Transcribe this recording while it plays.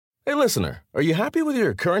Hey, listener, are you happy with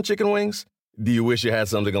your current chicken wings? Do you wish you had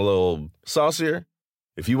something a little saucier?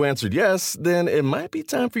 If you answered yes, then it might be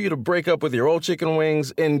time for you to break up with your old chicken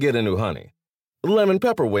wings and get a new honey. Lemon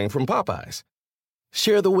pepper wing from Popeyes.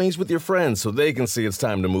 Share the wings with your friends so they can see it's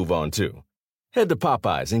time to move on, too. Head to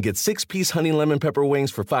Popeyes and get 6-piece honey lemon pepper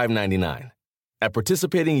wings for $5.99. At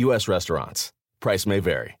participating U.S. restaurants. Price may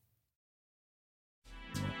vary.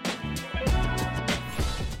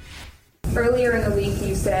 Earlier in the week,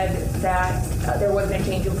 you said that there wasn't a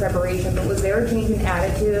change in preparation, but was there a change in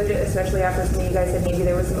attitude, especially after some of you guys said maybe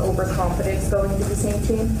there was some overconfidence going into the same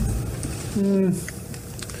team?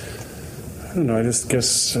 I don't know. I just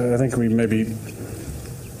guess I think we maybe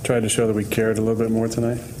tried to show that we cared a little bit more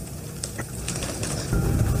tonight.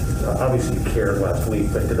 Obviously, you cared last week,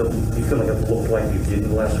 but do you feel like it looked like you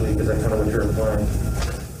didn't last week? Is that kind of what you're implying?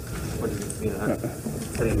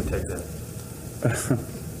 How do you take that?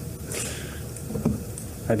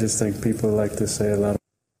 I just think people like to say a lot,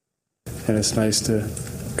 and it's nice to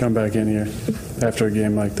come back in here after a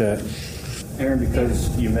game like that. Aaron,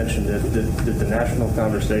 because you mentioned it, did the national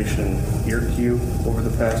conversation irk you over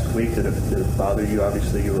the past week? Did it bother you?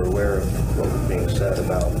 Obviously, you were aware of what was being said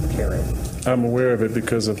about caring. I'm aware of it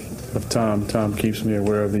because of Tom. Tom keeps me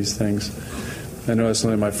aware of these things. I know it's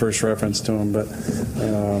only my first reference to him, but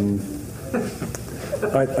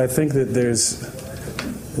I think that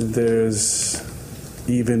there's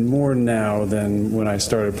even more now than when I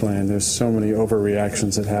started playing. There's so many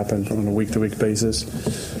overreactions that happen on a week-to-week basis.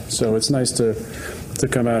 So it's nice to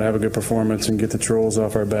come out and have a good performance and get the trolls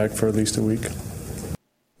off our back for at least a week.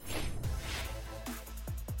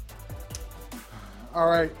 All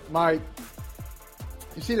right, Mike.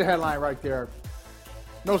 You see the headline right there.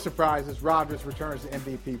 No surprises. Rodgers returns to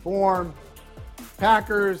MVP form.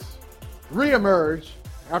 Packers reemerge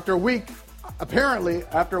after a week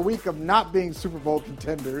of not being Super Bowl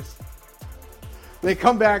contenders. They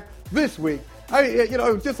come back this week. It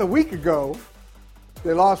was just a week ago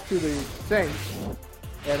they lost to the Saints,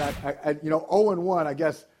 and 0-1, I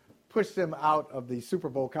guess, pushed them out of the Super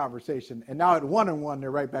Bowl conversation. And now at 1-1,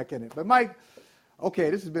 they're right back in it. But Mike, okay,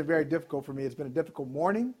 this has been very difficult for me. It's been a difficult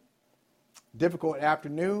morning, difficult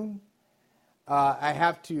afternoon. I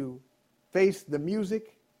have to face the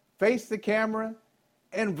music, face the camera,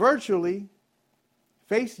 and virtually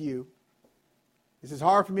face you. This is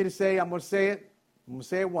hard for me to say. I'm going to say it. I'm going to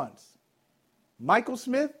say it once. Michael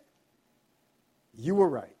Smith, you were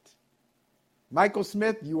right. Michael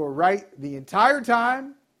Smith, you were right the entire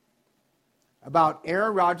time about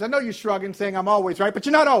Aaron Rodgers. I know you're shrugging, saying I'm always right, but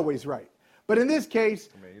you're not always right. But in this case,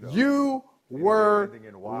 you were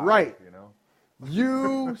right.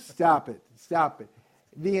 You stop it.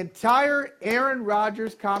 The entire Aaron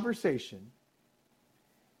Rodgers conversation,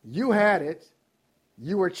 you had it.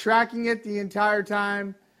 You were tracking it the entire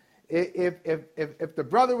time. If the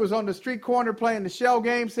brother was on the street corner playing the shell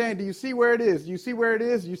game saying, do you see where it is? Do you see where it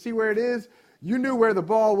is? Do you see where it is? You knew where the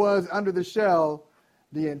ball was under the shell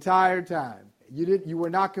the entire time. You were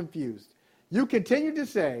not confused. You continued to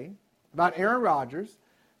say about Aaron Rodgers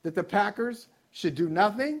that the Packers should do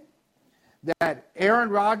nothing, that Aaron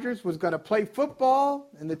Rodgers was going to play football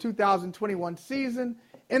in the 2021 season.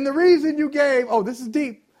 And the reason you gave, this is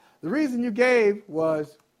deep. The reason you gave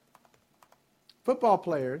was football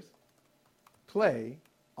players play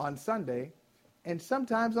on Sunday and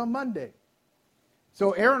sometimes on Monday.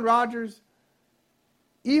 So Aaron Rodgers,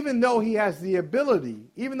 even though he has the ability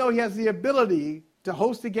to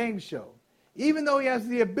host a game show, even though he has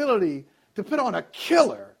the ability to put on a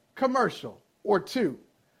killer commercial or two,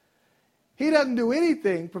 he doesn't do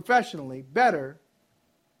anything professionally better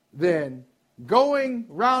than going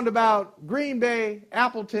roundabout Green Bay,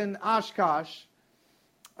 Appleton, Oshkosh,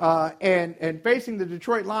 and facing the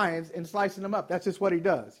Detroit Lions and slicing them up. That's just what he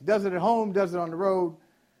does. He does it at home, does it on the road.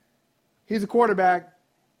 He's a quarterback,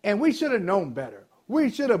 and we should have known better.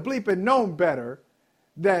 We should have bleeping known better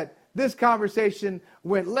that this conversation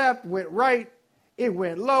went left, went right, it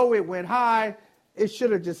went low, it went high. It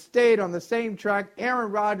should have just stayed on the same track.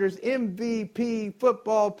 Aaron Rodgers, MVP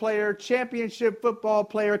football player, championship football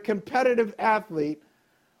player, competitive athlete,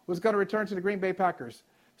 was going to return to the Green Bay Packers.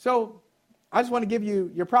 So I just want to give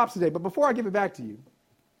you your props today. But before I give it back to you,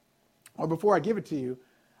 or before I give it to you,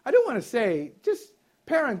 I do want to say, just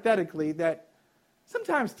parenthetically, that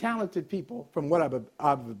sometimes talented people, from what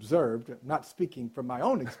I've observed, not speaking from my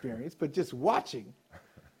own experience, but just watching,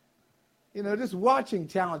 just watching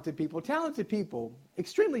talented people,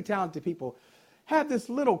 extremely talented people, have this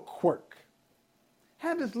little quirk,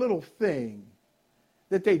 have this little thing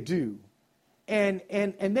that they do. And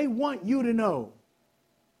they want you to know.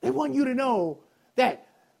 They want you to know that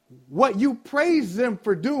what you praise them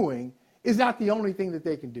for doing is not the only thing that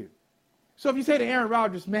they can do. So if you say to Aaron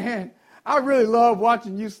Rodgers, man, I really love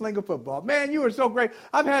watching you sling a football. Man, you are so great.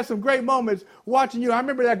 I've had some great moments watching you. I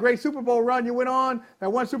remember that great Super Bowl run you went on,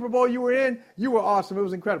 that one Super Bowl you were in. You were awesome. It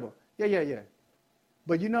was incredible. Yeah.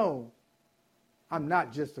 But you know, I'm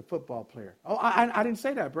not just a football player. Oh, I didn't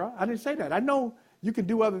say that, bro. I didn't say that. I know you can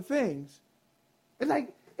do other things. It's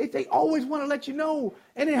like they always want to let you know.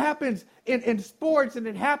 And it happens in sports, and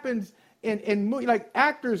it happens in movies. Like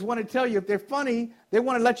actors want to tell you if they're funny, they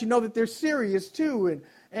want to let you know that they're serious too.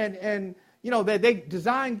 And you know, they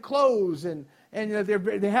design clothes and you know,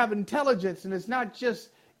 they have intelligence, and it's not just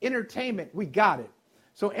entertainment. We got it.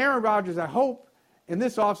 So Aaron Rodgers, I hope in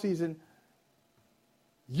this offseason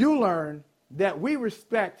you learn that we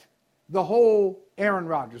respect the whole Aaron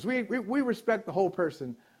Rodgers. We respect the whole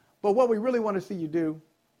person. But what we really want to see you do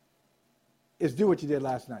is do what you did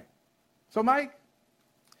last night. So, Mike,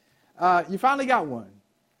 you finally got one.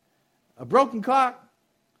 A broken clock,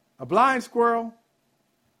 a blind squirrel,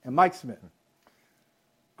 and Mike Smith.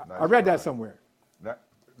 I read that somewhere.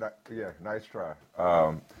 Yeah, nice try.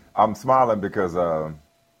 I'm smiling because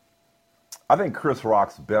I think Chris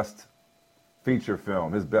Rock's best feature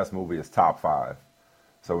film, his best movie is Top 5.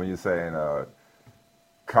 So when you're saying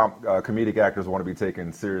comedic actors want to be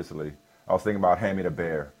taken seriously, I was thinking about Hand-Me the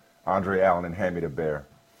Bear, Andre Allen and Hand-Me the Bear.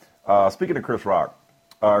 Speaking of Chris Rock,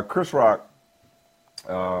 there's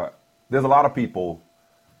a lot of people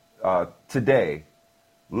today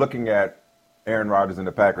looking at Aaron Rodgers and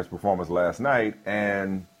the Packers' performance last night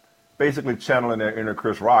and basically channeling their inner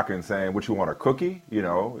Chris Rock and saying, "What you want, a cookie? You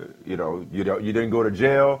didn't go to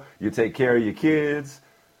jail. You take care of your kids.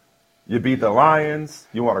 You beat the Lions.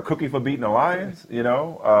 You want a cookie for beating the Lions?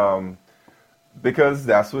 Because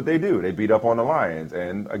that's what they do. They beat up on the Lions,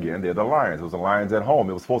 and again, they're the Lions. It was the Lions at home.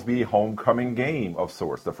 It was supposed to be a homecoming game of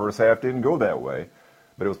sorts. The first half didn't go that way,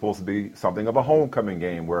 but it was supposed to be something of a homecoming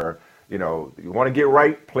game where you want to get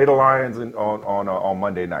right, play the Lions on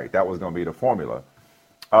Monday night. That was going to be the formula.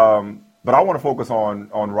 But I want to focus on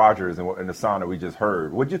Rodgers and the sound that we just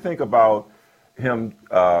heard. What did you think about him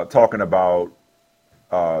talking about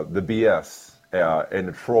the BS and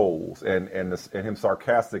the trolls and him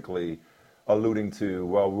sarcastically alluding to,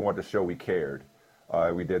 well, we want to show we cared.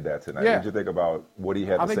 We did that tonight. Yeah. What did you think about what he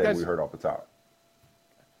had to say we heard off the top?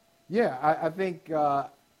 Yeah, I think,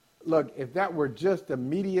 look, if that were just a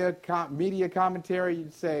media commentary,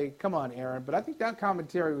 you'd say, come on, Aaron. But I think that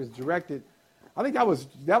commentary was directed, I think that was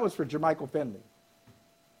for Jermichael Finley.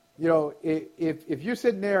 If you're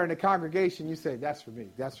sitting there in the congregation, you say, that's for me,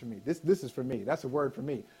 that's for me, this is for me, that's a word for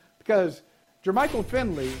me. Because Jermichael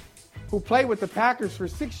Finley, who played with the Packers for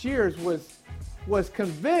 6 years, was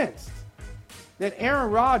convinced that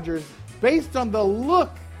Aaron Rodgers, based on the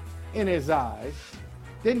look in his eyes,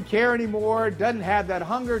 didn't care anymore, doesn't have that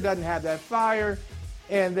hunger, doesn't have that fire,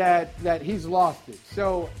 and that he's lost it.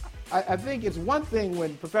 So I think it's one thing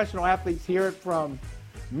when professional athletes hear it from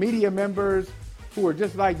media members who are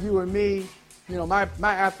just like you and me. My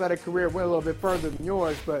athletic career went a little bit further than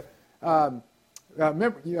yours, but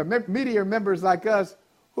media members like us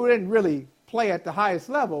who didn't really play at the highest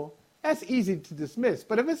level, that's easy to dismiss.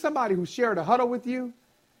 But if it's somebody who shared a huddle with you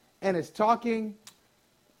and is talking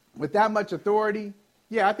with that much authority,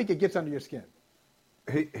 yeah, I think it gets under your skin.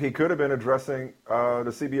 He could have been addressing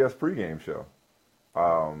the CBS pregame show.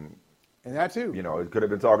 And that too. He could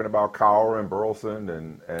have been talking about Cowher and Burleson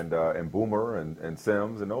and Boomer and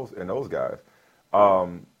Sims and those guys.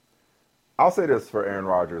 I'll say this for Aaron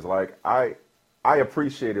Rodgers. Like, I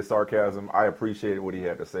appreciated sarcasm. I appreciated what he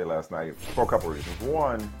had to say last night for a couple of reasons.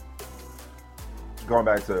 One, going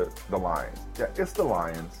back to the Lions. Yeah, it's the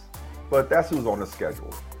Lions, but that's who's on the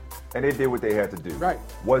schedule. And they did what they had to do. Right.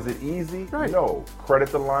 Was it easy? Right. No. Credit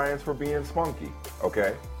the Lions for being spunky.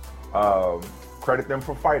 Okay. Credit them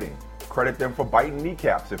for fighting. Credit them for biting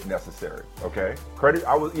kneecaps if necessary. Okay.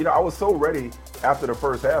 I was so ready after the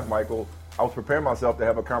first half, Michael. I was preparing myself to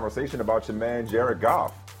have a conversation about your man Jared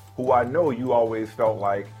Goff, who I know you always felt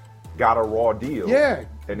like got a raw deal. Yeah.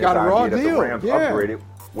 And got a raw that deal. the Rams upgraded,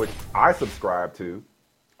 which I subscribe to.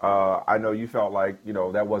 I know you felt like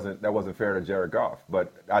that wasn't fair to Jared Goff,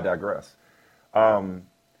 but I digress.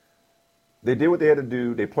 They did what they had to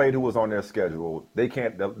do. They played who was on their schedule. They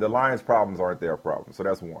can't. The Lions' problems aren't their problems. So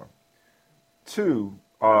that's one. Two,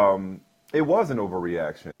 it was an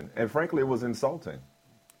overreaction, and frankly, it was insulting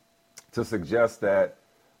to suggest that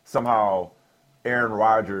somehow Aaron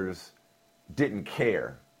Rodgers didn't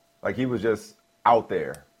care, like he was just out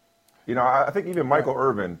there. I think even Michael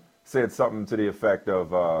Irvin said something to the effect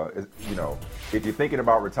of, if you're thinking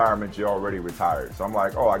about retirement, you're already retired. So I'm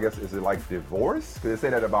like, oh, I guess, is it like divorce? Because they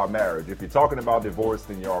say that about marriage. If you're talking about divorce,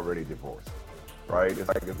 then you're already divorced, right? It's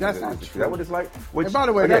like, That's not true. Is that what it's like? Which, And by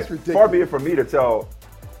the way, again, that's ridiculous. Far be it from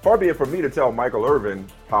me to tell Michael Irvin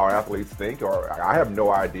how athletes think, or I have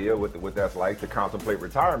no idea what that's like to contemplate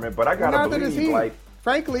retirement, but I got to Neither does believe, he. like,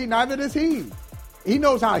 Frankly, neither does he. He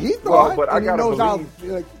knows how he thought, but I and he gotta knows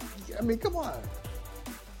believe- how. I mean, come on.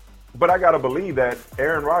 But I got to believe that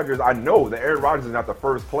Aaron Rodgers, I know that Aaron Rodgers is not the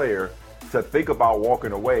first player to think about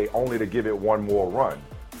walking away only to give it one more run,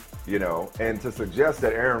 and to suggest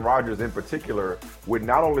that Aaron Rodgers in particular would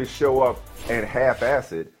not only show up and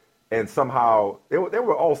half-ass it, and somehow there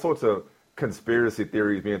were all sorts of conspiracy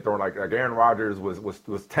theories being thrown, like Aaron Rodgers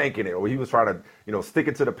was tanking it, or he was trying to stick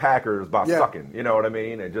it to the Packers by sucking, you know what I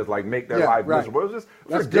mean, and just like make their life miserable. It was just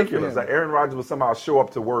ridiculous that Aaron Rodgers would somehow show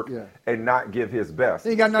up to work and not give his best.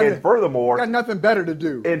 He got nothing, and furthermore, got nothing better to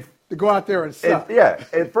do to go out there and suck.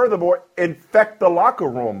 And furthermore, infect the locker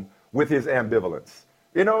room with his ambivalence.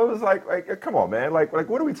 It was like come on, man, like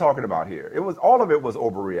what are we talking about here? It was all of it was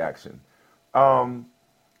overreaction.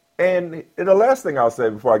 And the last thing I'll say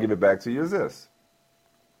before I give it back to you is this.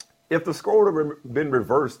 If the score would have been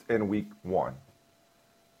reversed in week 1,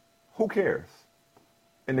 who cares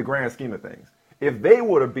in the grand scheme of things? If they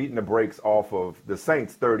would have beaten the brakes off of the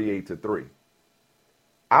Saints 38-3,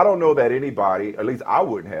 I don't know that anybody, at least I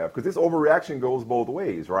wouldn't have, because this overreaction goes both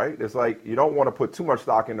ways, right? It's like you don't want to put too much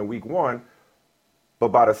stock into week 1, but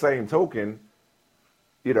by the same token,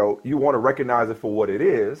 you want to recognize it for what it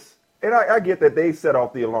is. And I get that they set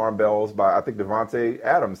off the alarm bells by, I think Devontae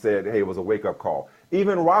Adams said, hey, it was a wake-up call.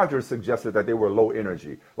 Even Rodgers suggested that they were low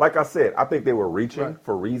energy. Like I said, I think they were reaching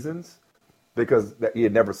for reasons because he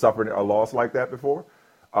had never suffered a loss like that before,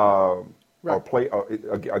 or play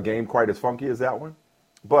a game quite as funky as that one.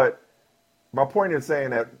 But my point in saying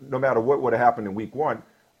that no matter what would have happened in week 1,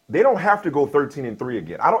 they don't have to go 13-3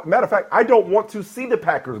 again. Matter of fact, I don't want to see the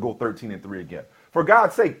Packers go 13-3 again. For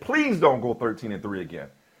God's sake, please don't go 13-3 again.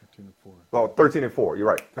 13-4. Well, 13-4. You're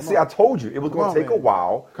right. See, I told you it was going to take a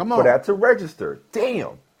while for that to register.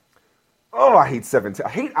 Damn. Oh, I hate 17. I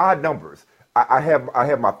hate odd numbers. I have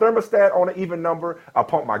my thermostat on an even number. I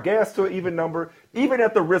pump my gas to an even number, even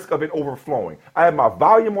at the risk of it overflowing. I have my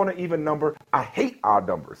volume on an even number. I hate odd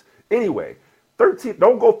numbers. Anyway, 13.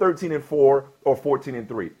 Don't go 13-4 or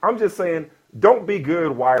 14-3. I'm just saying, don't be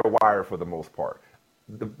good wire to wire for the most part.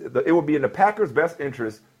 It would be in the Packers' best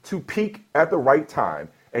interest to peak at the right time.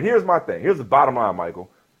 And here's my thing. Here's the bottom line, Michael.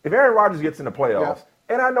 If Aaron Rodgers gets in the playoffs,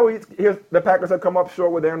 and I know the Packers have come up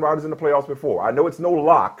short with Aaron Rodgers in the playoffs before. I know it's no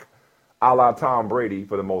lock, a la Tom Brady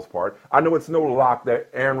for the most part. I know it's no lock that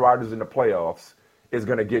Aaron Rodgers in the playoffs is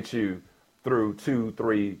going to get you through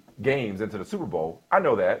 2-3 games into the Super Bowl. I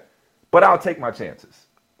know that. But I'll take my chances.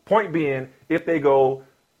 Point being, if they go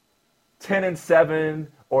 10-7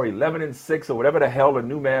 or 11-6 or whatever the hell the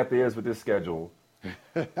new math is with this schedule,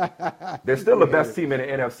 they're still the best team in the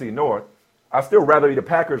NFC North. I'd still rather be the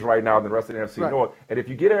Packers right now than the rest of the NFC North. And if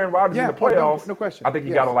you get Aaron Rodgers in the playoffs, no question. I think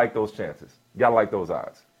you got to like those chances. You got to like those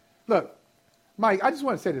odds. Look, Mike, I just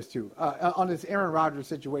want to say this too on this Aaron Rodgers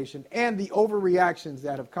situation and the overreactions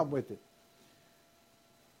that have come with it.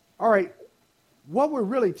 All right, what we're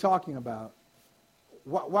really talking about,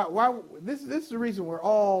 why this is the reason we're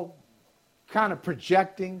all kind of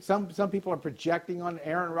projecting. Some people are projecting on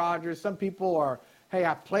Aaron Rodgers. Some people are, hey,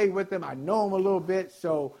 I played with him. I know him a little bit,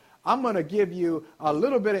 so I'm going to give you a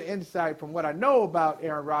little bit of insight from what I know about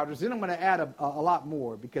Aaron Rodgers, then I'm going to add a lot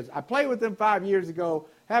more because I played with him 5 years ago,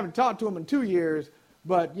 haven't talked to him in 2 years,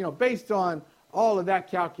 but, based on all of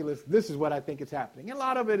that calculus, this is what I think is happening. And a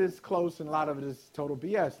lot of it is close and a lot of it is total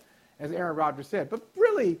BS, as Aaron Rodgers said. But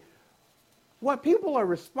really, what people are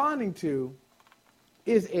responding to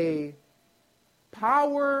is a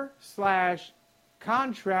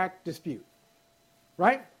power/contract dispute,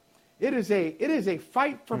 right? It is a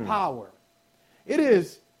fight for power. It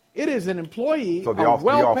is an employee, a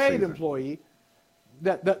well-paid employee,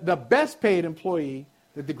 the best paid employee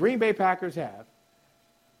that the Green Bay Packers have,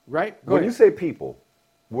 right? When you say people,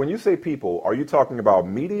 are you talking about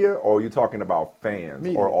media or are you talking about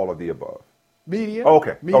fans or all of the above? Media.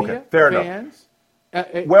 Okay. Fair enough.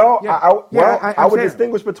 I would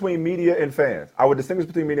distinguish between media and fans.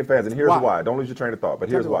 And here's why. Don't lose your train of thought, but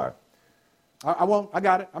here's why. I won't. I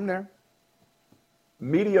got it. I'm there.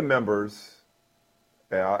 Media members,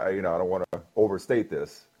 and I don't want to overstate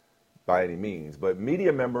this by any means, but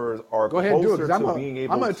media members are closer to being able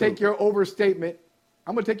to. I'm going to take your overstatement.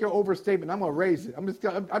 I'm going to raise it. I'm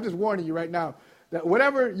just warning you right now. That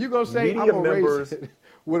whatever you gonna say, Media I'm gonna members- raise it.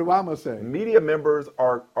 What am I gonna say? Media members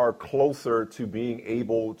are closer to being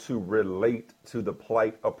able to relate to the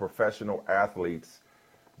plight of professional athletes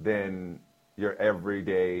than your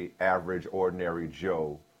everyday, average, ordinary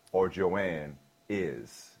Joe or Joanne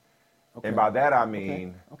is. Okay. And by that I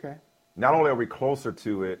mean, Okay. not only are we closer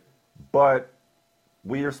to it, but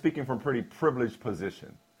we are speaking from a pretty privileged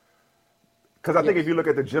position. Because I think if you look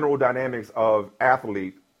at the general dynamics of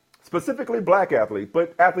athlete, specifically black athlete,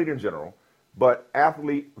 but athlete in general, but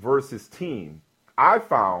athlete versus team, I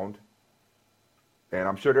found, and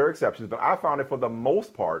I'm sure there are exceptions, but I found that for the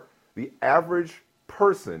most part, the average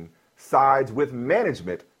person sides with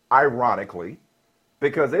management, ironically,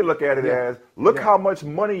 because they look at it as, look how much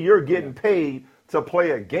money you're getting paid to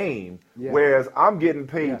play a game, whereas I'm getting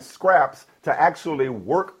paid scraps to actually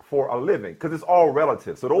work for a living, because it's all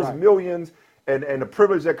relative. So those millions and the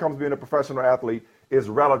privilege that comes being a professional athlete is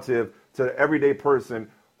relative to the everyday person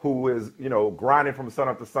who is, you know, grinding from sun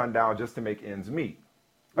up to sundown just to make ends meet.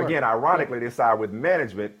 Again, ironically, they side with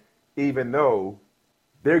management, even though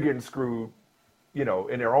they're getting screwed, you know,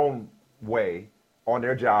 in their own way on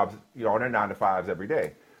their jobs, you know, on their 9 to 5s every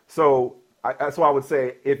day. So that's why I would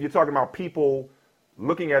say, if you're talking about people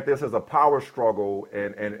looking at this as a power struggle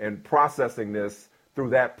and processing this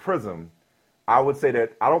through that prism, I would say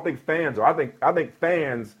that I don't think fans are. I think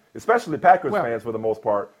fans, especially Packers fans for the most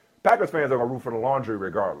part, Packers fans are going to root for the laundry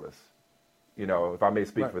regardless, you know, if I may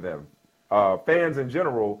speak for them. Fans in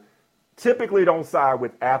general typically don't side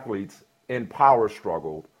with athletes in power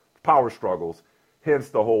struggles, hence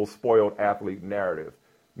the whole spoiled athlete narrative.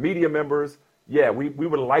 Media members, we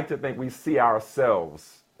would like to think we see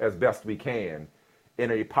ourselves as best we can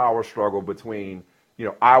in a power struggle between, you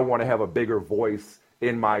know, I want to have a bigger voice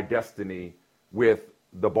in my destiny with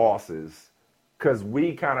the bosses, because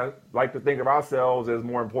we kind of like to think of ourselves as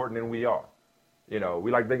more important than we are. You know, we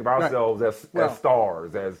like to think of ourselves as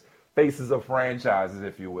stars, as faces of franchises,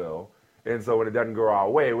 if you will. And so when it doesn't go our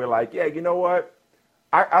way, we're like, yeah, you know what?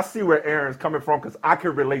 I see where Aaron's coming from, because I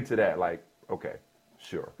can relate to that. Like, okay,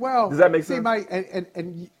 sure. Well, does that make sense?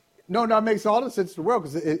 No, it makes all the sense in the world,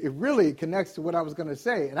 because it really connects to what I was going to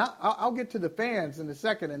say. And I'll get to the fans in a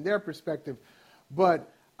second and their perspective. But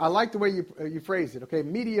I like the way you phrase it, okay?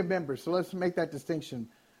 Media members. So let's make that distinction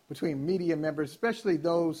between media members, especially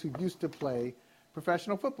those who used to play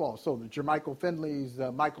professional football. So the Jermichael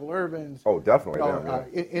Finleys, Michael Irvins. Oh,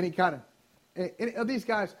 definitely. Any kind of these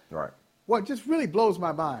guys. Right. What just really blows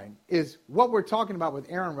my mind is what we're talking about with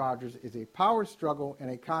Aaron Rodgers is a power struggle and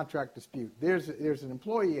a contract dispute. There's an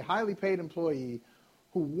employee, a highly paid employee,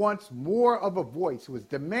 who wants more of a voice, who is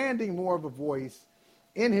demanding more of a voice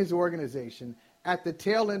in his organization at the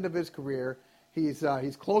tail end of his career. He's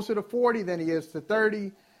closer to 40 than he is to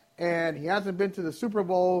 30, and he hasn't been to the Super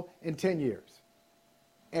Bowl in 10 years.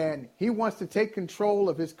 And he wants to take control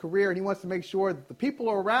of his career, and he wants to make sure that the people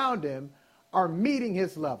around him are meeting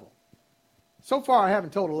his level. So far, I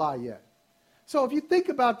haven't told a lie yet. So if you think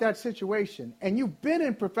about that situation, and you've been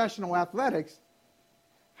in professional athletics,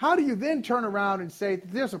 how do you then turn around and say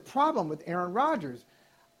that there's a problem with Aaron Rodgers?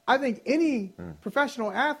 I think any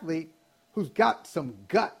professional athlete who's got some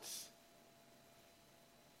guts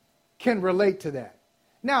can relate to that.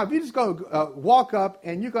 Now, if you just go walk up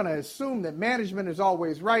and you're going to assume that management is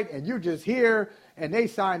always right, and you're just here and they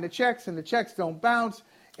sign the checks and the checks don't bounce,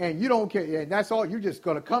 and you don't care, and that's all, you're just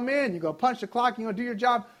going to come in, you're going to punch the clock, you're going to do your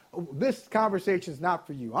job, this conversation is not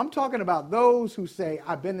for you. I'm talking about those who say,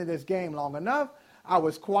 I've been in this game long enough, I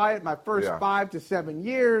was quiet my first 5 to 7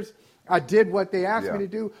 years, I did what they asked me to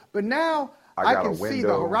do, but now I can see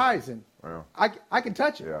the horizon. Yeah. I can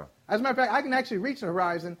touch it. Yeah. As a matter of fact, I can actually reach the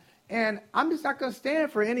horizon, and I'm just not going to stand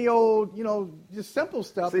for any old, just simple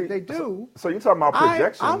stuff that they do. So you're talking about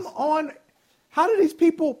projections. I'm on, how do these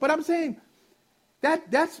people, but I'm saying,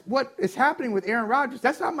 that's what is happening with Aaron Rodgers.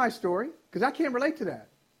 That's not my story, because I can't relate to that.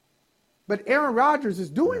 But Aaron Rodgers is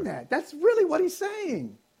doing that. That's really what he's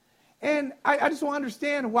saying. And I just don't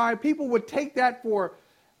understand why people would take that for,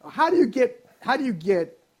 how do you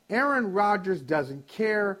get Aaron Rodgers doesn't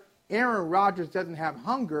care, Aaron Rodgers doesn't have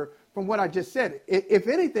hunger, from what I just said. If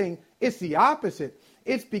anything, it's the opposite.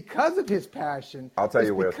 It's because of his passion. I'll tell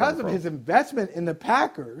you where it's coming because of from. his investment in the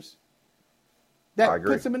Packers that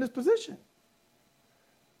puts him in this position.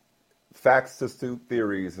 Facts to suit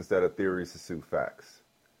theories instead of theories to suit facts.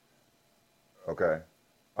 Okay?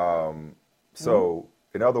 So,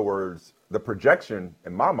 in other words, the projection,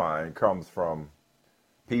 in my mind, comes from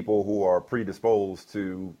people who are predisposed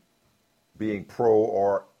to being pro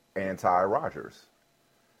or anti-Rodgers.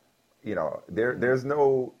 There's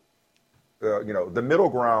no, the middle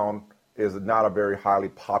ground is not a very highly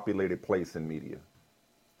populated place in media.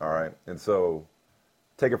 All right. And so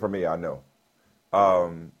take it from me, I know.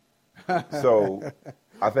 So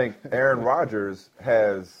I think Aaron Rodgers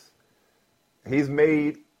he's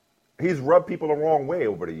rubbed people the wrong way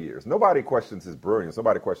over the years. Nobody questions his brilliance.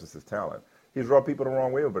 Nobody questions his talent. He's rubbed people the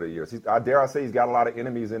wrong way over the years. I dare say he's got a lot of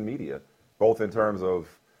enemies in media, both in terms of,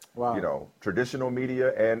 traditional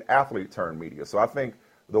media and athlete-turned media. So I think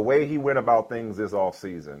the way he went about things this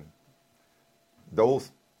offseason,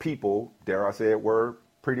 those people, dare I say it, were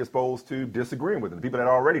predisposed to disagreeing with him. People that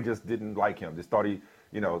already just didn't like him, just thought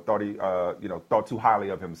thought too highly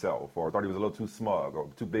of himself, or thought he was a little too smug or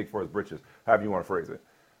too big for his britches, however you want to phrase it.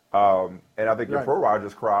 And I think your pro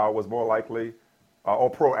Rodgers crowd was more likely, or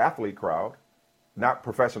pro athlete crowd, not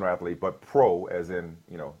professional athlete, but pro as in,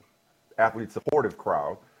 athlete supportive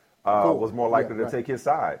crowd, was more likely to take his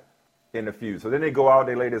side in the feud. So then they go out,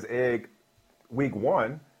 they lay this egg week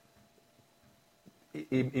one.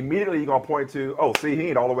 Immediately you're going to point to, see, he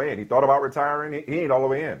ain't all the way in. He thought about retiring. He ain't all the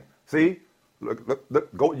way in. See,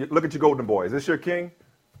 look at your Golden Boy. Is this your king?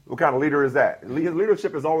 What kind of leader is that? His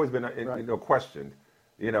leadership has always been questioned.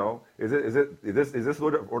 Is this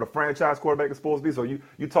what the franchise quarterback is supposed to be? So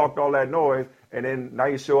you talked all that noise, and then now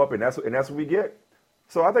you show up, and that's what we get.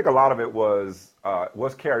 So I think a lot of it was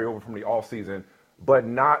carryover from the offseason, but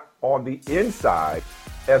not on the inside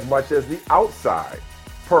as much as the outside,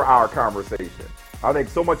 per our conversation. I think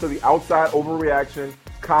so much of the outside overreaction,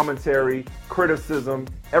 commentary, criticism,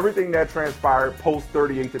 everything that transpired post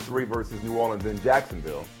 38-3 versus New Orleans and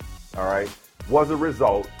Jacksonville, all right, was a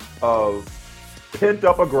result of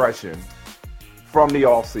pent-up aggression from the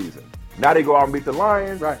offseason. Now they go out and beat the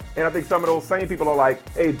Lions, and I think some of those same people are like,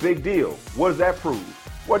 hey, big deal. What does that prove?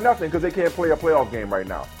 Well, nothing, because they can't play a playoff game right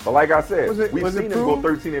now. But like I said, we've seen them go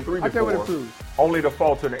 13-3 before, only to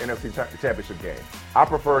falter in the NFC Championship game. I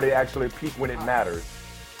prefer they actually peak when it matters.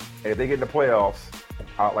 And if they get in the playoffs,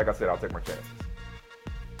 like I said, I'll take my chances.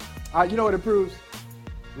 You know what it proves?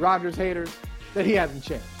 Rodgers haters, that he hasn't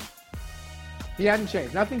changed. He hasn't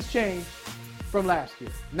changed. Nothing's changed from last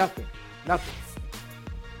year. Nothing.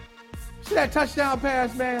 See that touchdown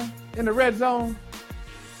pass, man, in the red zone?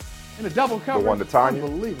 In a double cover? The one to Tanya?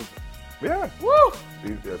 Unbelievable. Yeah. Woo!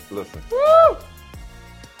 Listen. Woo!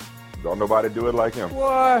 Don't nobody do it like him.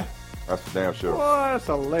 Boy. That's for damn sure. Boy, that's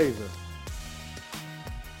a laser.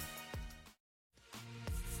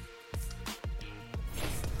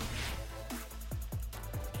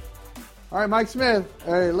 All right, Mike Smith.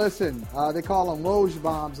 Hey, listen, they call them Woj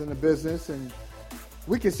bombs in the business, and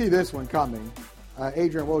we can see this one coming.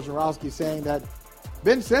 Adrian Wojnarowski saying that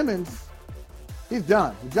Ben Simmons, he's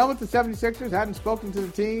done. He's done with the 76ers, hadn't spoken to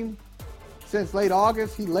the team since late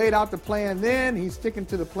August. He laid out the plan then. He's sticking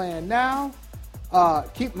to the plan now.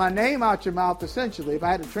 Keep my name out your mouth, essentially, if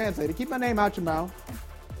I had to translate it. Keep my name out your mouth.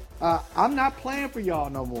 I'm not playing for y'all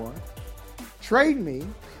no more. Trade me.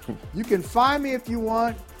 You can find me if you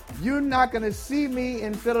want. You're not going to see me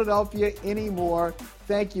in Philadelphia anymore.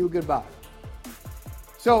 Thank you. Goodbye.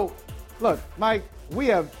 So, look, Mike, we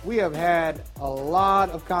have had a lot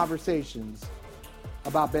of conversations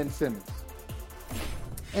about Ben Simmons.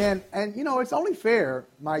 And it's only fair,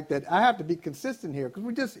 Mike, that I have to be consistent here,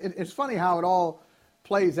 because it's funny how it all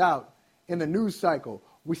plays out in the news cycle.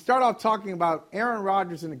 We start off talking about Aaron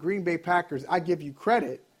Rodgers and the Green Bay Packers. I give you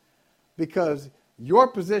credit because your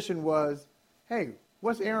position was, hey,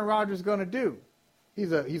 what's Aaron Rodgers going to do?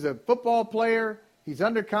 He's a football player. He's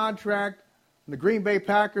under contract in the Green Bay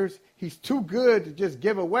Packers. He's too good to just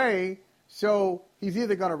give away, so he's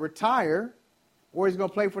either going to retire or he's going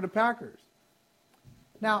to play for the Packers.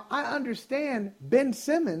 Now, I understand Ben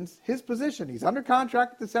Simmons, his position. He's under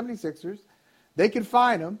contract with the 76ers. They can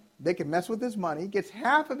fine him. They can mess with his money. He gets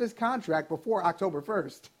half of his contract before October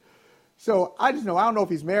 1st. So I don't know if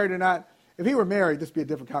he's married or not. If he were married, this would be a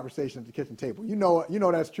different conversation at the kitchen table. You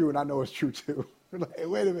know that's true, and I know it's true too. Like, hey,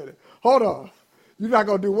 wait a minute. Hold on. You're not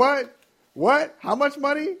going to do what? What? How much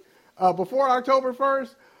money before October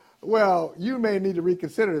 1st? Well, you may need to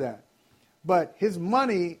reconsider that. But his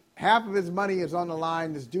money, half of his money is on the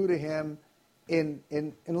line, is due to him in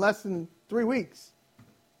less than 3 weeks.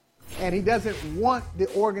 And he doesn't want the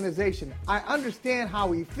organization. I understand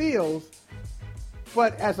how he feels,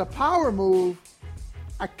 but as a power move,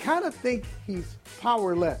 I kind of think he's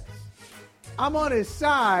powerless. I'm on his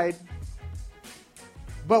side,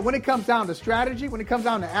 but when it comes down to strategy, when it comes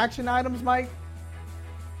down to action items, Mike,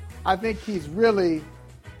 I think he's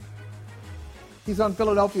on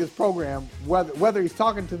Philadelphia's program. Whether he's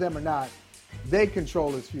talking to them or not, they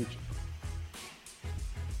control his future.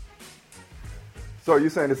 So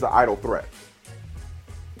you're saying it's an idle threat?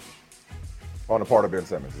 on the part of Ben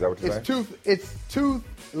Simmons. Is that what you're saying? It's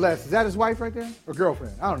toothless. Is that his wife right there? Or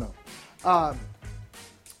girlfriend? I don't know.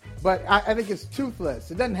 But I think it's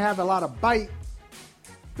toothless. It doesn't have a lot of bite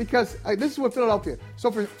because this is what Philadelphia.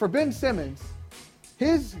 So for Ben Simmons,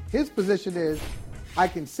 his position is I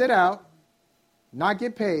can sit out, not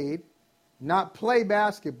get paid, not play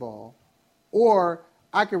basketball, or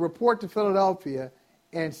I can report to Philadelphia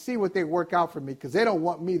and see what they work out for me because they don't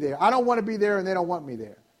want me there. I don't want to be there and they don't want me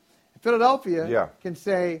there. Philadelphia can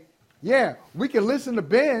say, yeah, we can listen to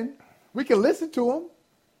Ben. We can listen to him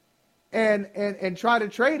and try to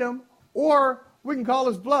trade him, or we can call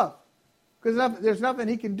his bluff because there's nothing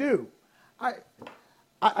he can do.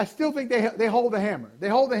 I still think they hold the hammer. They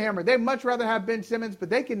hold the hammer. They'd much rather have Ben Simmons, but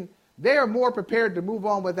they are more prepared to move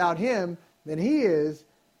on without him than he is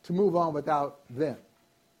to move on without them.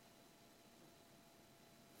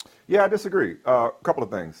 Yeah, I disagree. A couple of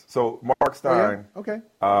things. So Mark Stein,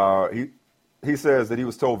 he says that he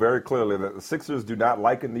was told very clearly that the Sixers do not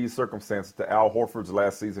liken these circumstances to Al Horford's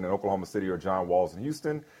last season in Oklahoma City or John Wall's in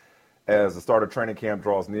Houston. As the start of training camp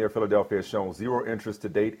draws near, Philadelphia has shown zero interest to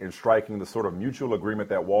date in striking the sort of mutual agreement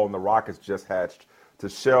that Wall and the Rockets just hatched to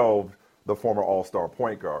shelve the former All-Star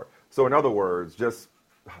point guard. So in other words, just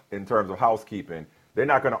in terms of housekeeping, they're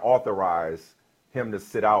not going to authorize him to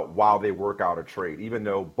sit out while they work out a trade. Even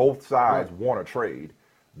though both sides want a trade,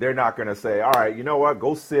 they're not going to say, all right, you know what,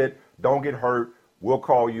 go sit, don't get hurt, we'll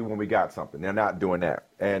call you when we got something. They're not doing that.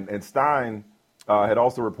 And Stein had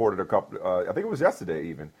also reported I think it was yesterday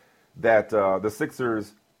even, that the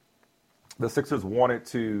Sixers wanted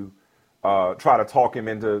to try to talk him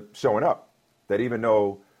into showing up. That even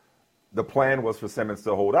though the plan was for Simmons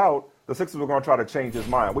to hold out, the Sixers were going to try to change his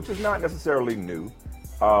mind, which is not necessarily new.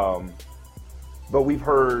 But we've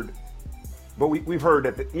heard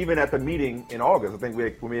that even at the meeting in August, I think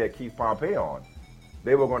when we had Keith Pompey on,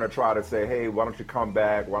 they were going to try to say, hey, why don't you come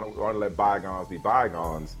back? Why don't let bygones be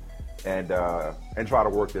bygones, and try to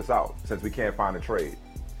work this out since we can't find a trade.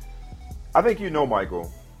 I think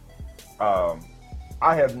Michael,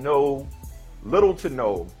 I have little to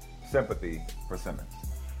no sympathy for Simmons.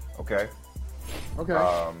 Okay.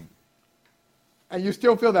 Okay. And you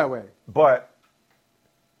still feel that way, but.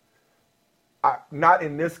 Not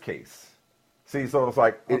in this case. See, so it's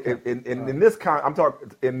like in this I'm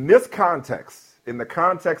talking in this context, in the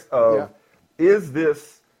context of is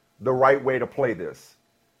this the right way to play this?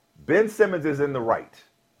 Ben Simmons is in the right.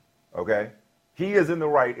 Okay? He is in the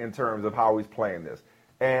right in terms of how he's playing this.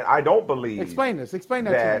 And I don't believe Explain that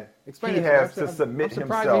to me. He has to submit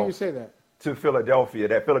himself to Philadelphia,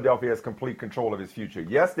 that Philadelphia has complete control of his future.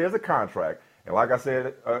 Yes, there's a contract. And like I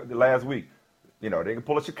said last week, they can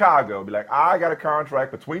pull a Chicago and be like, I got a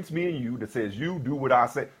contract between me and you that says you do what I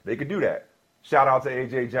say. They could do that. Shout out to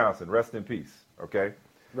A.J. Johnson. Rest in peace. Okay?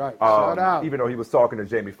 Right. Shout out. Even though he was talking to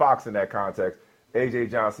Jamie Foxx in that context, A.J.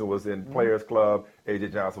 Johnson was in Players Club. A.J.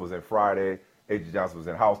 Johnson was in Friday. A.J. Johnson was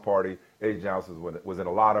in House Party. A.J. Johnson was in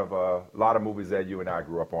a lot of movies that you and I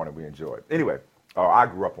grew up on and we enjoyed. Anyway, I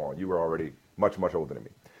grew up on. You were already much, much older than me.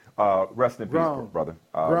 Rest in peace, brother.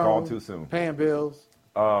 Gone too soon. Paying bills.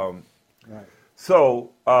 Right.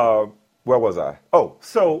 So, where was I? Oh,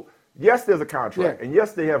 so yes, there's a contract, and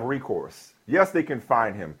yes, they have recourse. Yes, they can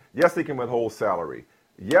fine him. Yes, they can withhold salary.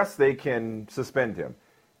 Yes, they can suspend him.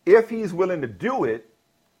 If he's willing to do it,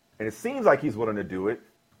 and it seems like he's willing to do it,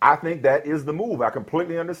 I think that is the move. I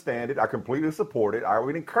completely understand it. I completely support it. I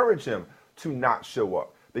would encourage him to not show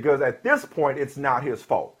up because at this point, it's not his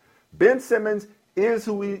fault. Ben Simmons is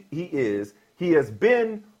who he is. He has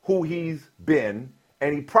been who he's been.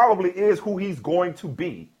 And he probably is who he's going to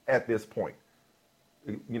be at this point.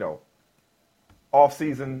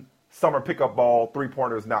 Off-season, summer pickup ball,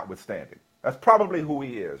 three-pointers notwithstanding. That's probably who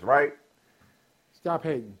he is, right? Stop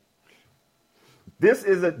hating. This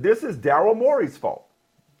is Daryl Morey's fault.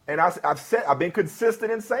 And I've been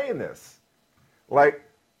consistent in saying this. Like,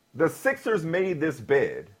 the Sixers made this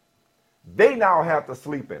bed. They now have to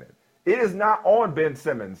sleep in it. It is not on Ben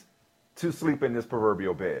Simmons to sleep in this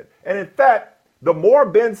proverbial bed. And in fact, the more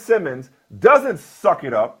Ben Simmons doesn't suck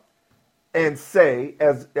it up and say,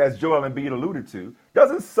 as Joel Embiid alluded to,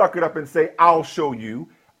 doesn't suck it up and say, I'll show you.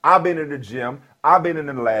 I've been in the gym. I've been in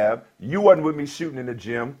the lab. You wasn't with me shooting in the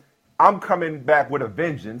gym. I'm coming back with a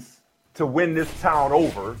vengeance to win this town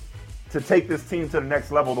over, to take this team to the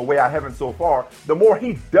next level the way I haven't so far. The more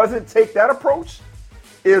he doesn't take that approach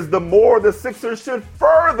is the more the Sixers should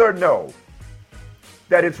further know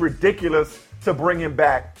that it's ridiculous to bring him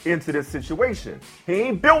back into this situation. He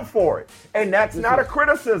ain't built for it. And that's not a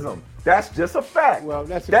criticism. That's just a fact. Well,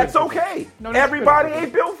 that's okay. No, everybody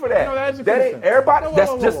ain't built for that. No, that's a that ain't everybody.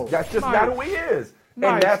 Whoa, that's just not who he is.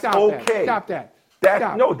 Mike, that's stop okay. Stop that.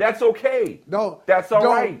 No, that's okay. No, that's all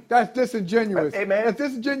right. That's disingenuous. Hey, man. That's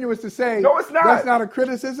disingenuous to say. No, it's not. That's not a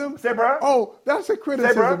criticism. Say, bro. Oh, that's a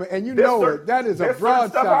criticism, and you know it. That is a there's certain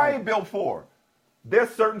broadside. stuff I ain't built for. There's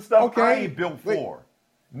certain stuff I ain't built for.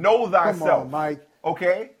 Know thyself. Come on, Mike.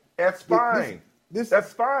 Okay, that's fine.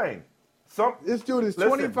 That's fine. This dude is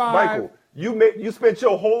listen, 25. Michael, you spent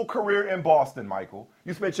your whole career in Boston, Michael.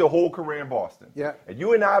 You spent your whole career in Boston. Yeah. And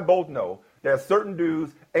you and I both know that certain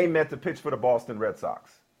dudes ain't meant to pitch for the Boston Red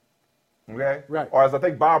Sox. Okay? Right. Or as I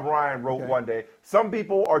think Bob Ryan wrote one day, some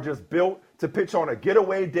people are just built to pitch on a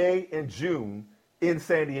getaway day in June in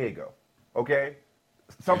San Diego. Okay?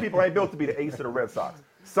 Some people ain't built to be the ace of the Red Sox.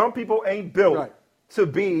 Some people ain't built to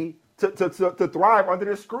be to thrive under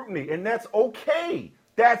this scrutiny, and that's okay.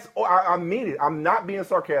 I mean it. I'm not being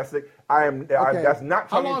sarcastic. That's not tongue in cheek.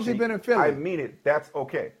 How long has he been in Philly? I mean it. That's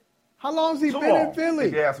okay. How long has he been in Philly?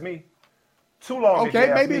 If you ask me. Too long.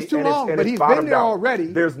 Okay, maybe it's too long, but he's been there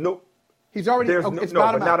already. He's already. It's bottomed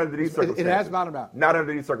out. But not under these circumstances. It has bottomed out. Not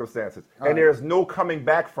under these circumstances. And there's no coming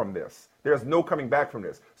back from this. There's no coming back from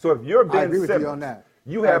this. So if you're Ben Simmons, with you on that.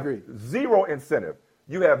 You have zero incentive.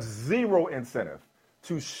 You have zero incentive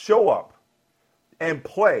to show up and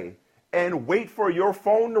play and wait for your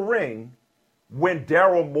phone to ring when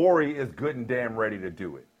Daryl Morey is good and damn ready to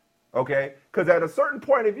do it. Okay? Because at a certain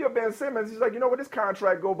point, if you're Ben Simmons, he's like, you know what, this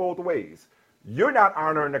contract go both ways. You're not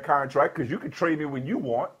honoring the contract because you can trade me when you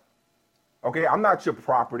want. Okay? I'm not your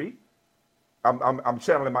property. I'm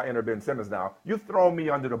channeling my inner Ben Simmons now. You've thrown me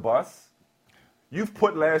under the bus. You've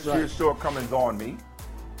put last year's shortcomings on me.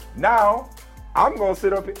 Now, I'm going to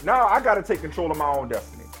sit up here. Now, I got to take control of my own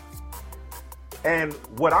destiny. And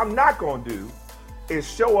what I'm not going to do is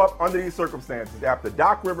show up under these circumstances after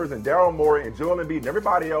Doc Rivers and Daryl Morey and Joel Embiid and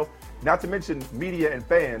everybody else, not to mention media and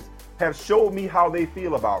fans, have showed me how they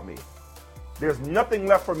feel about me. There's nothing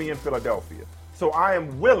left for me in Philadelphia. So I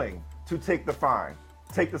am willing to take the fine,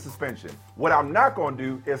 take the suspension. What I'm not going to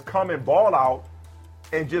do is come and ball out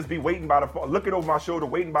and just be waiting by the phone, looking over my shoulder,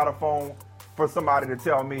 waiting by the phone for somebody to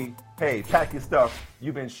tell me, hey, pack your stuff,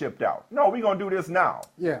 you've been shipped out. No, we're going to do this now.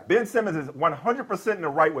 Yeah. Ben Simmons is 100% in the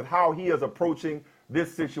right with how he is approaching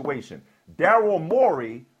this situation. Daryl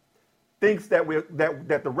Morey thinks that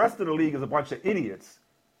the rest of the league is a bunch of idiots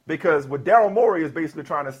because what Daryl Morey is basically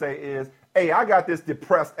trying to say is, hey, I got this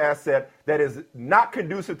depressed asset that is not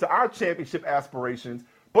conducive to our championship aspirations,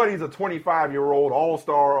 but he's a 25-year-old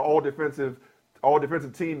all-star, all-defensive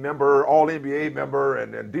team member, all-NBA member,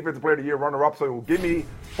 and defensive player of the year runner-up. So give me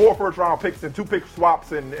 4 first-round picks and 2 pick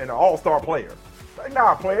swaps and an all-star player. Like,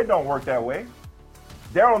 nah, player, it don't work that way.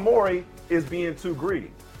 Daryl Morey is being too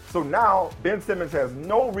greedy. So now Ben Simmons has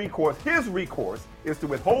no recourse. His recourse is to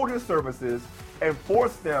withhold his services and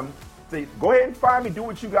force them to go ahead and find me, do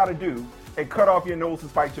what you got to do, and cut off your nose to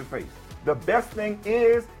spite your face. The best thing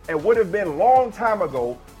is, and would have been a long time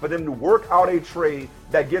ago, for them to work out a trade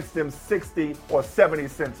that gets them 60 or 70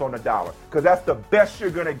 cents on the dollar. Because that's the best you're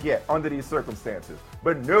going to get under these circumstances.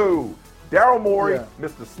 But no, Daryl Morey,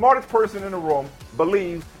 Mr. Smartest person in the room,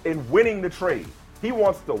 believes in winning the trade. He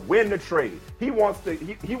wants to win the trade. He wants to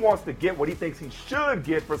get what he thinks he should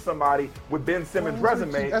get for somebody with Ben Simmons'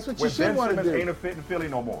 resume. That's what you should want to do. Ben Simmons ain't a fit in Philly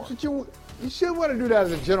no more. You should want to do that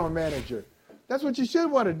as a general manager. That's what you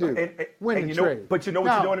should want to do. Win the trade. But you know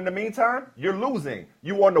what you're doing in the meantime? You're losing.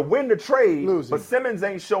 You want to win the trade, but Simmons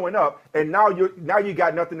ain't showing up, and now you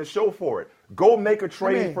got nothing to show for it. Go make a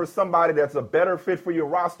trade for somebody that's a better fit for your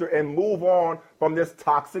roster and move on from this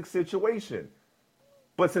toxic situation.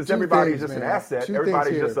 But since everybody's just an asset,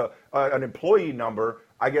 everybody's just an employee number,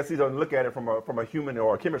 I guess he's going to look at it from a human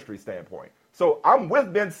or a chemistry standpoint. So I'm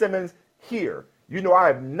with Ben Simmons here. You know I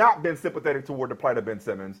have not been sympathetic toward the plight of Ben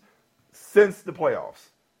Simmons since the playoffs.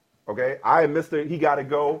 Okay? I missed it. He got to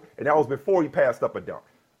go, and that was before he passed up a dunk.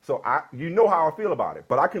 So you know how I feel about it.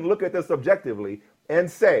 But I can look at this objectively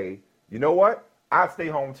and say, you know what? I'd stay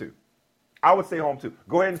home too. I would stay home too.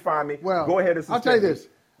 Go ahead and find me. Well, go ahead and suspend I'll tell you this.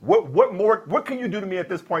 What can you do to me at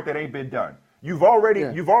this point that ain't been done? You've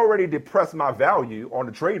already depressed my value on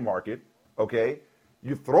the trade market, okay?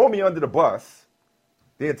 You throw me under the bus.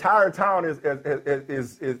 The entire town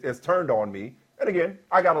is turned on me. And again,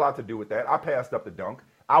 I got a lot to do with that. I passed up the dunk.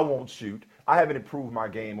 I won't shoot. I haven't improved my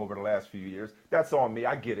game over the last few years. That's on me.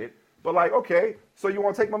 I get it. But like, okay, so you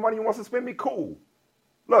want to take my money? You want to suspend me? Cool.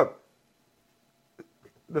 Look,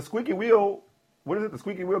 the squeaky wheel. What is it? The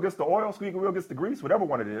squeaky wheel gets the oil, squeaky wheel gets the grease, whatever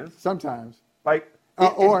one it is. Sometimes. Like,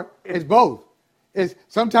 it's both. It's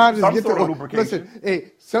sometimes it gets the oil.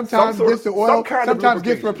 Listen, sometimes it gets the oil, sometimes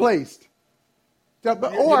gets replaced.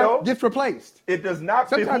 Gets replaced. It does not.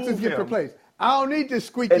 Sometimes it gets replaced. I don't need this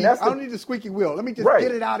squeaky. And that's I don't need the squeaky wheel. Let me just Right.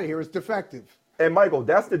 get it out of here. It's defective. And Michael,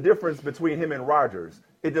 that's the difference between him and Rodgers.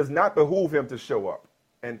 It does not behoove him to show up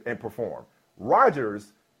and perform.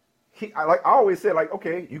 Rodgers, I always said, like,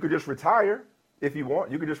 okay, you could just retire if you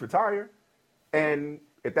want. You could just retire. And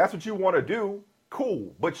if that's what you want to do,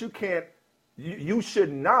 cool. But you can't, you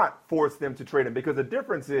should not force them to trade him, because the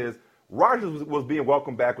difference is Rodgers was being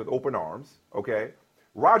welcomed back with open arms, okay?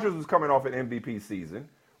 Rodgers was coming off an MVP season.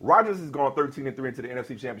 Rodgers has gone 13-3 into the NFC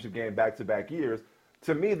Championship game back-to-back years.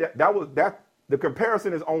 To me, the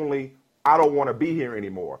comparison is only, I don't want to be here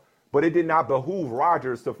anymore. But it did not behoove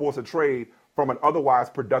Rodgers to force a trade from an otherwise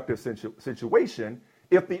productive situation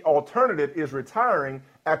if the alternative is retiring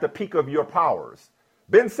at the peak of your powers.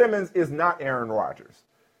 Ben Simmons is not Aaron Rodgers.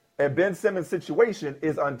 And Ben Simmons' situation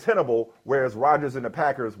is untenable, whereas Rodgers and the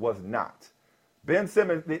Packers was not. Ben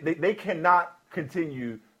Simmons, they cannot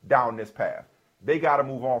continue down this path. They got to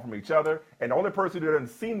move on from each other. And the only person who doesn't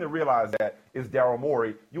seem to realize that is Daryl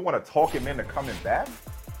Morey. You want to talk him into coming back?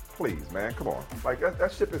 Please, man, come on. Like,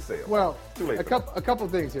 that ship is sailed. Well, too late. a couple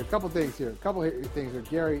things here.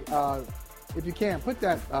 Gary, if you can, put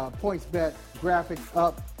that points bet graphic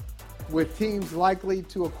up with teams likely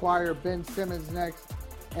to acquire Ben Simmons next.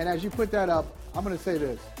 And as you put that up, I'm going to say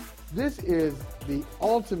this. This is the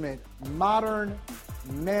ultimate modern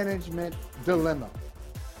management dilemma.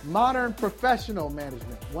 Modern professional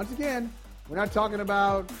management. Once again, we're not talking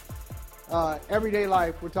about everyday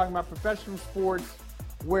life. We're talking about professional sports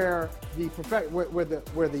where the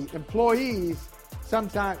employees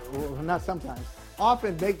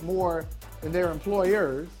often make more than their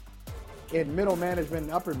employers in middle management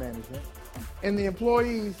and upper management. And the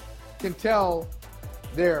employees can tell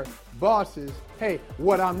their bosses, hey,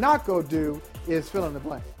 what I'm not going to do is fill in the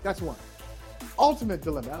blank. That's one. Ultimate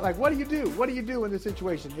dilemma. Like, what do you do? What do you do in this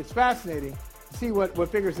situation? It's fascinating to see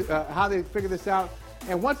how they figure this out.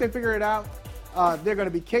 And once they figure it out, there are going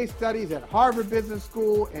to be case studies at Harvard Business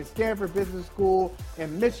School and Stanford Business School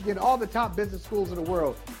and Michigan, all the top business schools in the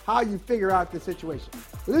world, how you figure out the situation.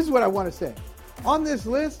 But this is what I want to say. On this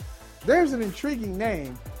list, there's an intriguing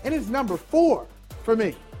name, and it's number 4 for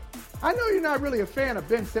me. I know you're not really a fan of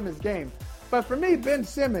Ben Simmons' game, but for me, Ben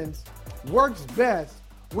Simmons works best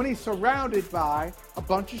when he's surrounded by a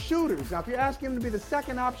bunch of shooters. Now, if you're asking him to be the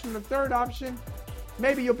second option or third option,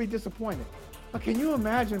 maybe you'll be disappointed. But can you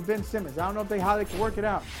imagine Ben Simmons? I don't know how they can work it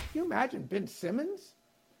out. Can you imagine Ben Simmons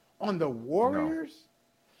on the Warriors?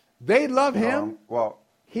 No. They love him. Well,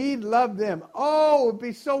 he'd love them. Oh, it would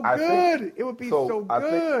be so good. It would be so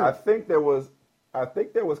good. I think there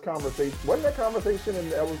was conversation. Wasn't there conversation and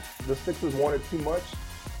that was the Sixers wanted too much?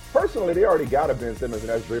 Personally, they already got a Ben Simmons, and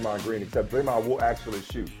that's Draymond Green, except Draymond will actually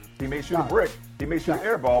shoot. He may shoot a brick. He may shoot an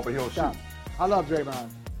air ball, but he'll shoot. I love Draymond.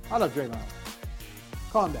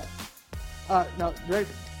 Calm down. No,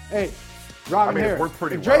 hey, Robin Harris. If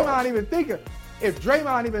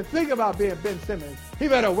Draymond even think about being Ben Simmons, he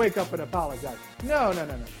better wake up and apologize. No.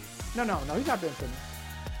 He's not Ben Simmons.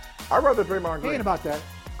 I'd rather Draymond Green. He ain't about that.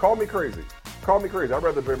 Call me crazy. I'd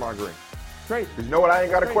rather Draymond Green. Crazy. Because you know what I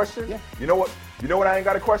ain't got a question? Yeah. You know what I ain't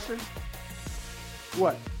got a question?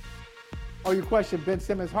 What? Oh, you question Ben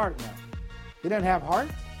Simmons' heart now. He doesn't have heart?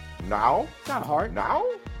 Now? It's not heart. Now?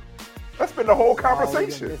 That's been the whole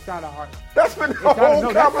conversation. It's not a heart. That's been the whole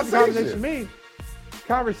conversation. That's what the conversation means.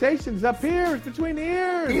 Conversation's up here. It's between the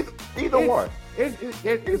ears. Either one. It's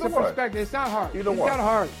a perspective. It's not hard. Either one. It's not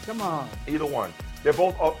hard. Come on. Either one. They're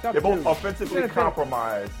both offensively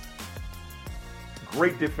compromised.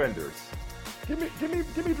 Great defenders. Give me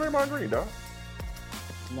Draymond Green, dog.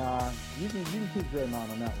 Nah, you can keep Draymond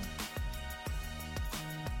on that one.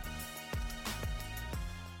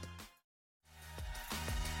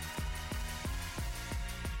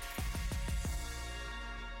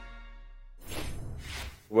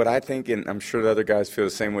 What I think, and I'm sure the other guys feel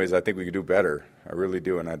the same way, is I think we could do better. I really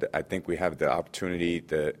do, and I think we have the opportunity,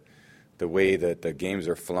 the way that the games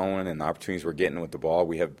are flowing and the opportunities we're getting with the ball,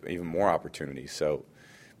 we have even more opportunities. So,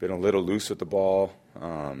 been a little loose with the ball.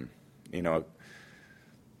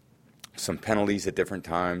 Some penalties at different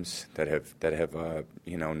times that have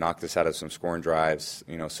knocked us out of some scoring drives.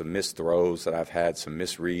 Some missed throws that I've had, some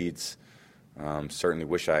misreads. Certainly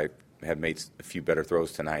wish I had made a few better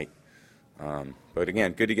throws tonight. But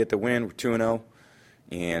again, good to get the win. We're 2-0,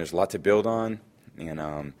 and there's a lot to build on.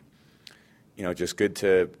 And just good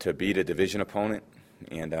to beat a division opponent.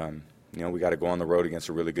 And we got to go on the road against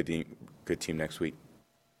a really good team next week.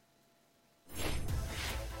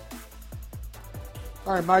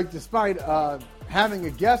 All right, Mike, despite having a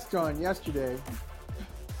guest on yesterday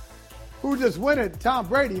who just won it, Tom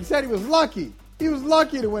Brady, he said he was lucky. He was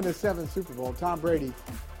lucky to win the 7th Super Bowl. Tom Brady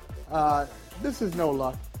this is no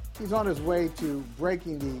luck. He's on his way to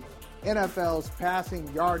breaking the NFL's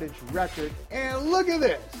passing yardage record. And look at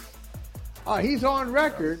this. He's on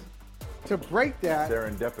record to break that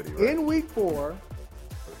Serendipity, right? in week 4.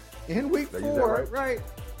 In week Did I 4, use that right?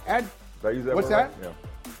 right? Did I use that What's word that? right?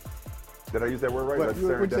 Yeah. Did I use that word right? What, That's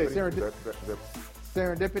what'd you say, serendipity?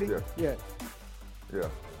 Serendipity? Yeah.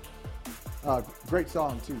 Yeah. Great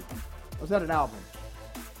song, too. Was that an album?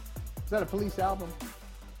 Is that a Police album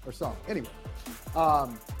or song? Anyway.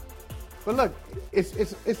 But look,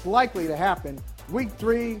 it's likely to happen. Week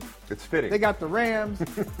 3, It's fitting. they got the Rams.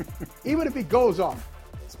 Even if he goes off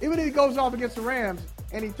against the Rams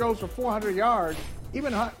and he throws for 400 yards,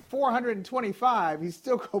 even 425, he's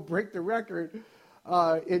still going to break the record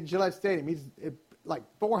in Gillette Stadium. He's like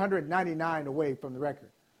 499 away from the record.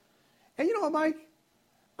 And you know what, Mike?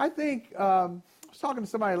 I think I was talking to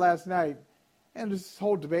somebody last night, and this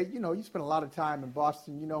whole debate, you spend a lot of time in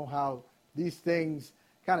Boston. You know how these things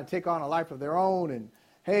kind of take on a life of their own. And,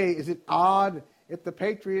 hey, is it odd if the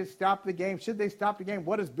Patriots stop the game? Should they stop the game?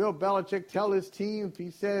 What does Bill Belichick tell his team if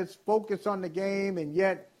he says focus on the game, and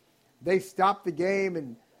yet they stop the game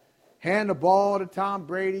and hand the ball to Tom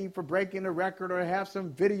Brady for breaking the record, or have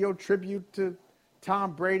some video tribute to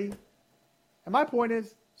Tom Brady? And my point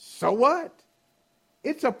is, so what?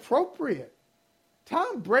 It's appropriate.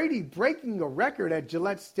 Tom Brady breaking a record at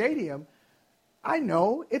Gillette Stadium, I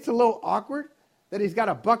know it's a little awkward that he's got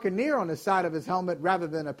a Buccaneer on the side of his helmet rather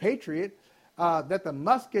than a Patriot, that the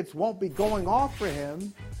muskets won't be going off for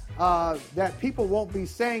him, that people won't be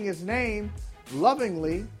saying his name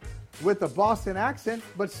lovingly with a Boston accent.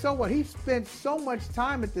 But so what? He spent so much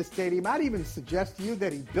time at this stadium. I'd even suggest to you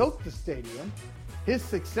that he built the stadium. His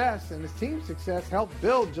success and his team's success helped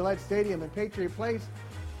build Gillette Stadium and Patriot Place.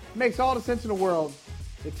 It makes all the sense in the world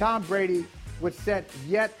that Tom Brady would set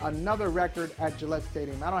yet another record at Gillette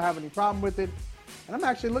Stadium. I don't have any problem with it, and I'm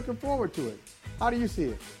actually looking forward to it. How do you see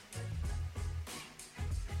it?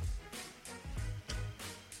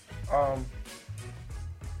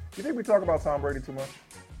 You think we talk about Tom Brady too much?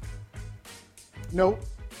 Nope.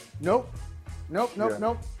 Yeah.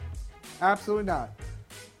 Absolutely not.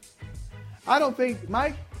 I don't think,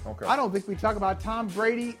 Mike, Okay. I don't think we talk about Tom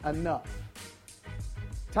Brady enough.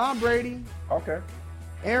 Tom Brady, Okay.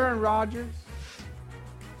 Aaron Rodgers,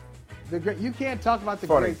 you can't talk about the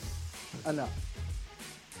Funny. greats enough.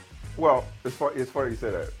 Well, it's funny you say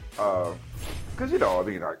that. Because,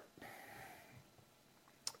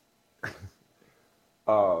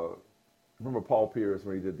 remember Paul Pierce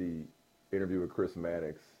when he did the interview with Chris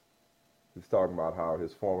Mannix? He was talking about how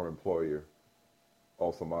his former employer,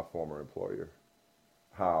 also my former employer,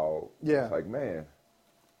 how it's like, man,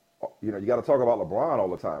 you got to talk about LeBron all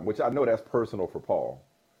the time, which I know that's personal for Paul.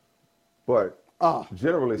 But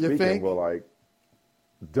generally speaking, well, like,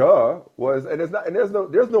 there's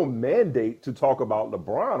no mandate to talk about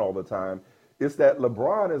LeBron all the time. It's that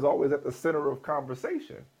LeBron is always at the center of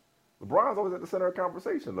conversation. LeBron's always at the center of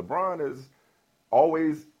conversation. LeBron is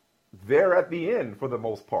always there at the end for the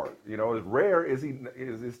most part. As rare is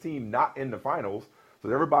his team not in the finals. So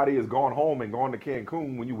everybody is gone home and gone to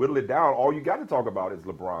Cancun. When you whittle it down, all you got to talk about is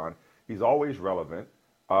LeBron. He's always relevant.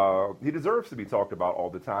 He deserves to be talked about all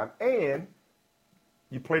the time. And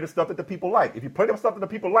you play the stuff that the people like. If you play the stuff that the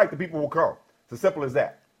people like, the people will come. It's as simple as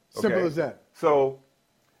that. Okay? Simple as that. So,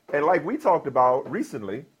 and like we talked about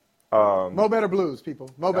recently. Mo Better Blues, people.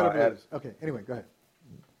 Mo Better Blues. Okay, anyway, go ahead.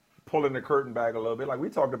 Pulling the curtain back a little bit, like we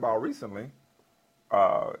talked about recently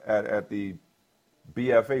at the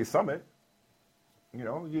BFA Summit.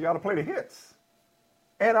 You got to play the hits.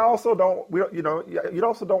 And I also you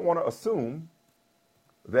also don't want to assume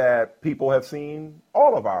that people have seen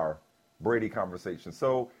all of our Brady conversations.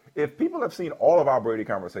 So if people have seen all of our Brady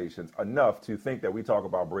conversations enough to think that we talk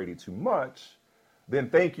about Brady too much, then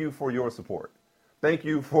thank you for your support. Thank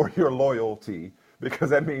you for your loyalty,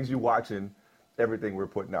 because that means you're watching everything we're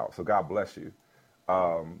putting out. So God bless you.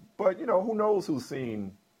 But, who knows who's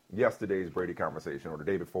seen yesterday's Brady conversation or the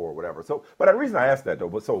day before or whatever. So, but the reason I asked that,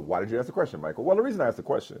 though, so why did you ask the question, Michael? Well, the reason I asked the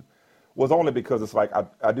question was only because it's like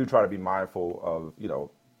I do try to be mindful of,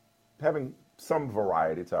 having some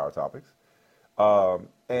variety to our topics.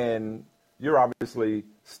 And you're obviously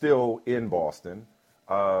still in Boston.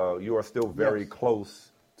 You are still very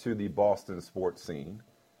close to the Boston sports scene.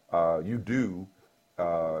 You do,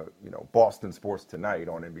 Boston Sports Tonight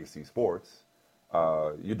on NBC Sports.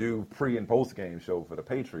 You do pre- and post-game show for the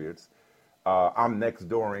Patriots. I'm next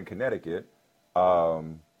door in Connecticut.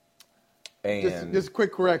 And just a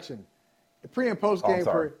quick correction. The pre- and post-game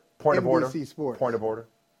for Point NBC of order. Sports. Point of order.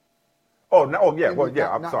 Oh, no, oh, yeah, And well, yeah,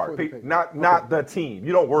 not- I'm not sorry. for the Patriots. Not the team.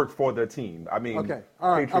 You don't work for the team. I mean, Okay,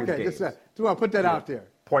 all right, Patriots okay. games. Just want to put that out there.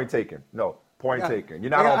 Point taken. No, point Yeah. taken.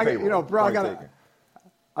 You're not on payroll. You know, bro, I Point gotta taken.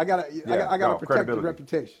 I gotta no, protect the credibility.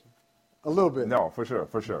 reputation a little bit. No, for sure.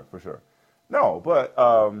 No, but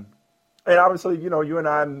and obviously, you and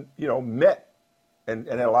I, met and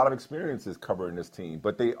had a lot of experiences covering this team.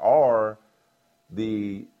 But they are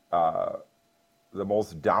the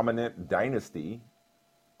most dominant dynasty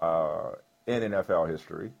in NFL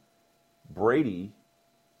history. Brady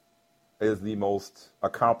is the most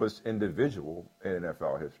accomplished individual in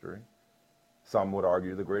NFL history. Some would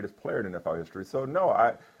argue the greatest player in NFL history. So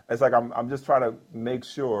no, it's like I'm just trying to make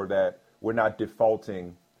sure that we're not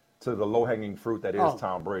defaulting to the low-hanging fruit that is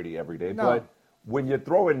Tom Brady every day. No. But when you're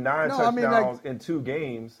throwing 9 No, I touchdowns mean, in 2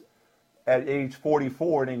 games at age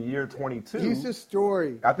 44 and in year 22, He's a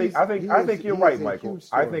story. I think you're right, Michael.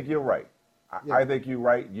 I think you're right. Yeah. I think you're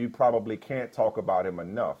right. You probably can't talk about him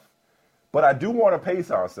enough. But I do want to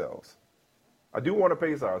pace ourselves.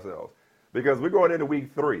 Because we're going into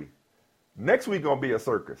week 3. Next week going to be a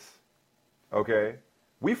circus. Okay?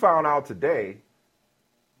 We found out today,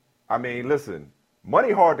 I mean, listen,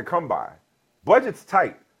 money hard to come by. Budget's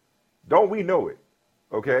tight. Don't we know it?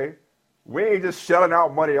 Okay? We ain't just shelling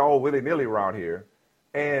out money all willy-nilly around here.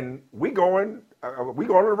 And we going on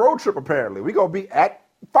a road trip apparently. We going to be at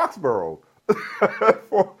Foxborough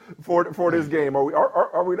for this game. Are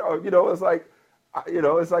we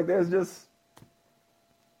it's like there's just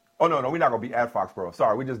Oh no, we're not gonna be at Foxborough.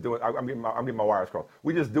 Sorry, we're just doing. I'm getting my wires crossed.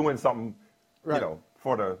 We're just doing something, right.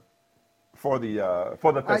 for the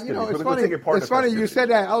festivities. It's funny. It's funny you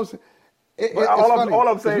said that. I was. All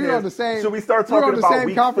I'm saying is, should we start talking about week 4? We were on the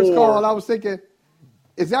same conference 4? call, and I was thinking,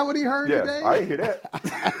 is that what he heard Yeah, today? I didn't hear that.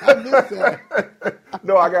 I missed that.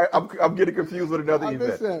 No, I'm getting confused with another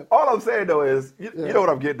event. All I'm saying though is, you know what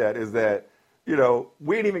I'm getting at is that,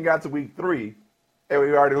 we ain't even got to week 3, and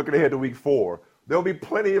we're already looking ahead to week 4. There'll be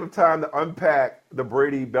plenty of time to unpack the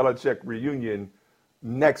Brady-Belichick reunion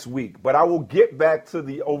next week. But I will get back to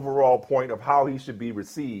the overall point of how he should be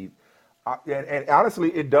received. And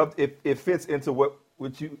honestly, it fits into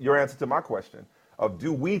your answer to my question of,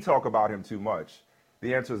 do we talk about him too much?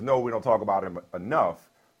 The answer is no, we don't talk about him enough.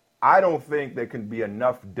 I don't think there can be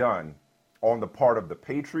enough done on the part of the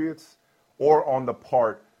Patriots or on the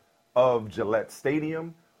part of Gillette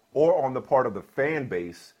Stadium or on the part of the fan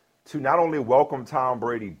base to not only welcome Tom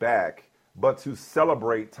Brady back, but to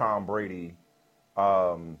celebrate Tom Brady,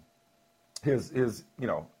 his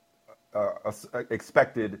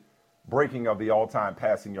expected breaking of the all-time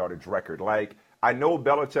passing yardage record. Like, I know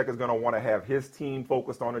Belichick is going to want to have his team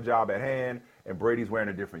focused on the job at hand, and Brady's wearing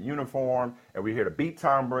a different uniform, and we're here to beat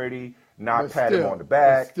Tom Brady, not pat him on the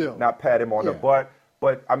back, not pat him on the butt.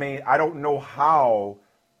 But, I mean, I don't know how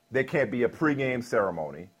there can't be a pregame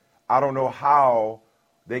ceremony. I don't know how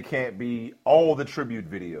they can't be all the tribute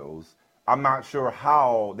videos. I'm not sure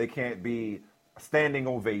how they can't be standing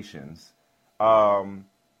ovations.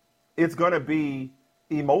 It's going to be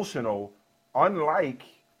emotional, unlike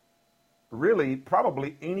really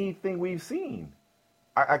probably anything we've seen.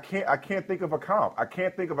 I can't think of a comp. I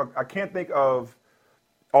can't think of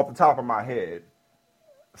off the top of my head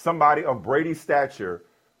somebody of Brady's stature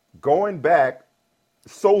going back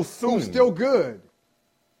so soon. Who's still good.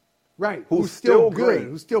 Right. Who's still great.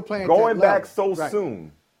 Who's still playing going back so right.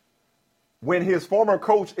 soon. When his former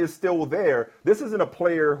coach is still there, this isn't a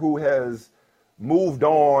player who has moved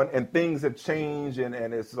on and things have changed and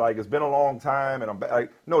it's like it's been a long time and I'm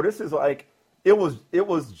like, no, this is like it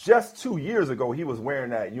was just 2 years ago he was wearing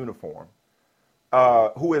that uniform.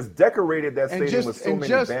 Who has decorated that stadium with so many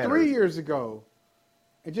banners. And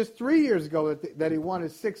just 3 years ago that he won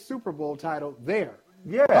his 6th Super Bowl title there.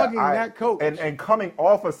 Yeah, hugging that coach. And coming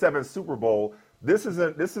off a 7th Super Bowl, this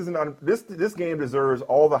game deserves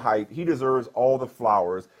all the hype. He deserves all the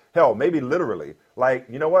flowers. Hell, maybe literally. Like,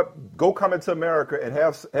 you know what? Go come into America and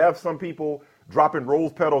have some people dropping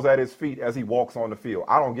rose petals at his feet as he walks on the field.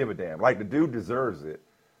 I don't give a damn. Like, the dude deserves it.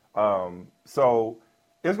 So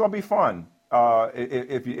it's gonna be fun.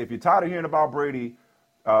 If you're tired of hearing about Brady,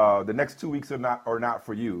 the next 2 weeks are not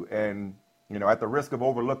for you. And at the risk of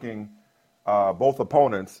overlooking both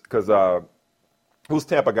opponents, because who's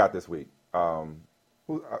Tampa got this week? I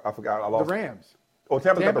forgot. I lost. The Rams. Oh,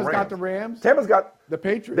 Tampa's got the Rams. Tampa's got the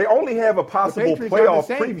Patriots. They only have a possible playoff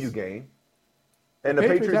preview game, and the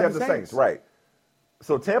Patriots have the Saints. Right.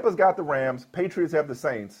 So Tampa's got the Rams. Patriots have the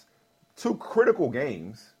Saints. 2 critical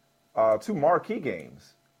games, 2 marquee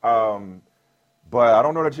games. But I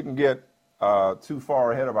don't know that you can get too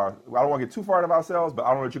far ahead of I don't want to get too far ahead of ourselves, but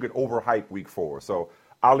I don't know that you can overhype week 4. So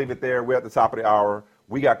I'll leave it there. We're at the top of the hour.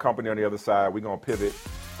 We got company on the other side. We're going to pivot.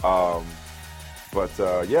 Yeah,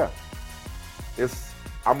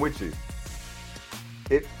 I'm with you.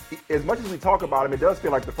 As much as we talk about him, it does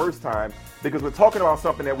feel like the first time because we're talking about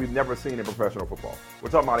something that we've never seen in professional football. We're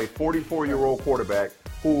talking about a 44-year-old quarterback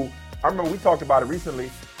who, I remember we talked about it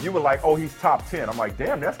recently. You were like, oh, he's top 10. I'm like,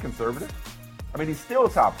 damn, that's conservative. I mean, he's still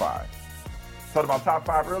top 5. Talked about top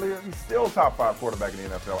 5 earlier. He's still top 5 quarterback in the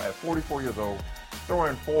NFL at 44 years old,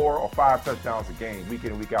 throwing 4 or 5 touchdowns a game, week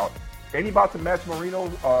in and week out. And he about to match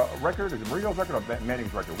Marino's record. Is it Marino's record or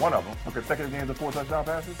Manning's record? One of them. For consecutive games of 4 touchdown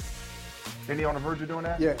passes. Isn't he on the verge of doing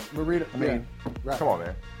that? Yeah, Marino. I mean, right. Come on,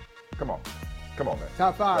 man. Come on, man.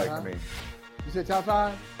 Top 5, like, huh? I mean, you said top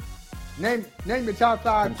 5? Name your top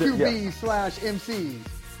 5 QBs/MCs.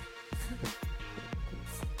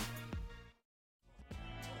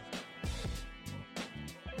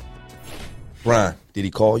 Brian, did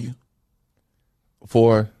he call you?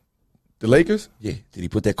 For the Lakers? Yeah. Did he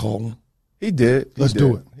put that call on? He did. Let's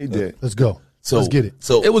do it. He did. Let's go. So, let's get it.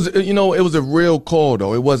 So it was, it was a real call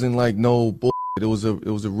though. It wasn't like no bullshit. It was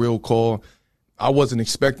a real call. I wasn't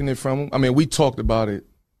expecting it from him. I mean, we talked about it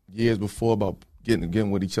years before about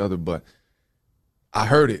getting with each other, but I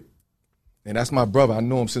heard it. And that's my brother. I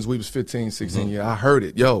know him since we was 15, 16 years. I heard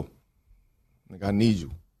it. Yo, like, I need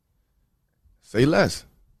you. Say less.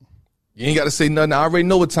 You ain't got to say nothing. I already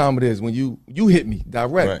know what time it is when you hit me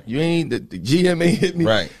direct. Right. You ain't the GM ain't hit me.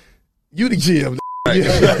 Right. You the GM. Right.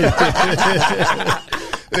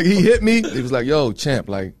 Like, he hit me. He was like, "Yo, champ,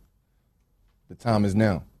 like the time is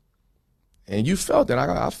now." And you felt it.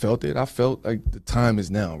 I felt it. I felt like the time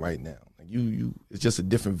is now, right now. Like you, it's just a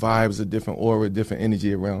different vibe, it's a different aura, a different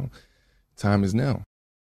energy around. Time is now.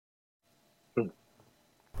 And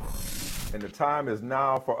the time is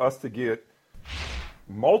now for us to get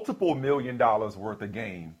multiple $1 million worth of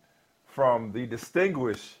game from the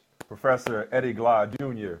distinguished Professor Eddie Glaude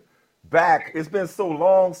Jr. back. It's been so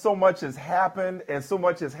long, so much has happened, and so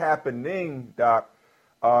much is happening, Doc.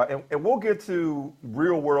 And we'll get to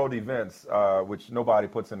real-world events, which nobody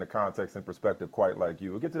puts into context and perspective quite like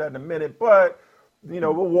you. We'll get to that in a minute, but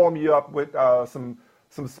we'll warm you up with some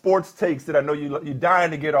sports takes that I know you're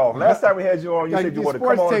dying to get off. Last time we had you on, you said you wanted to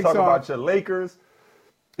come on and talk about your Lakers.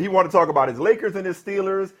 He wanted to talk about his Lakers and his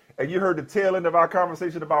Steelers, and you heard the tail end of our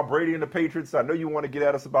conversation about Brady and the Patriots. I know you want to get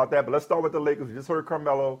at us about that, but let's start with the Lakers. We just heard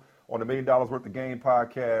Carmelo on the $1 Million Worth of Game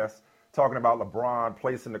podcast talking about LeBron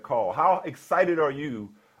placing the call. How excited are you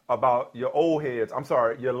about your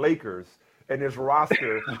your Lakers and this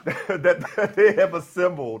roster that they have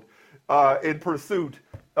assembled in pursuit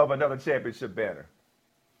of another championship banner?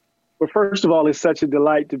 Well, first of all, it's such a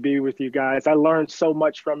delight to be with you guys. I learned so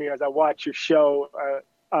much from you as I watch your show,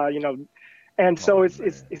 and so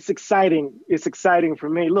it's exciting. It's exciting for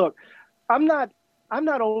me. Look, I'm not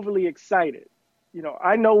overly excited.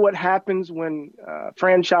 I know what happens when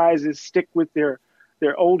franchises stick with their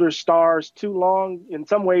older stars too long. In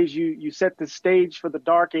some ways, you set the stage for the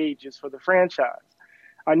dark ages for the franchise.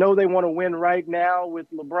 I know they want to win right now with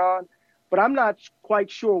LeBron, but I'm not quite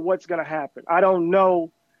sure what's going to happen. I don't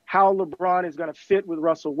know how LeBron is going to fit with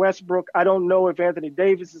Russell Westbrook. I don't know if Anthony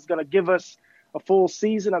Davis is going to give us a full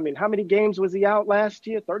season. I mean, how many games was he out last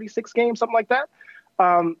year? 36 games, something like that.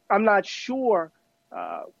 I'm not sure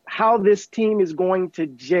how this team is going to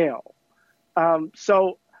gel.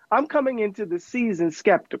 So I'm coming into the season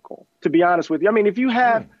skeptical, to be honest with you. I mean, if you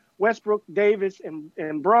have Westbrook, Davis,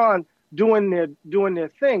 and Bron doing their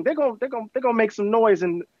thing, they're gonna make some noise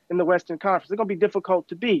in the Western Conference. They're gonna be difficult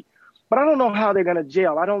to beat. But I don't know how they're gonna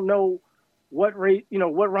gel. I don't know what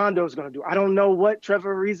Rondo's gonna do. I don't know what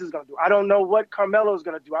Trevor Ariza is gonna do. I don't know what Carmelo's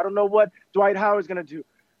gonna do. I don't know what Dwight Howard's gonna do.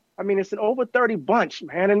 I mean, it's an over 30 bunch,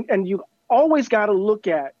 man, and you always got to look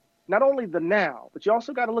at not only the now, but you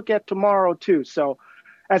also got to look at tomorrow too. So,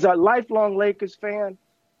 as a lifelong Lakers fan,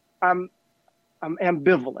 I'm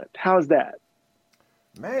ambivalent. How's that?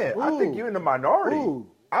 Man, I think you're in the minority.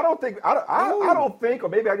 I don't think, or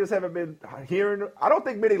maybe I just haven't been hearing. I don't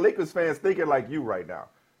think many Lakers fans thinking like you right now.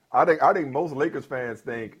 I think most Lakers fans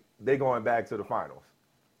think they're going back to the finals.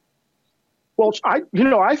 Well,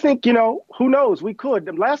 I think, who knows? We could.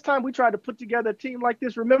 The last time we tried to put together a team like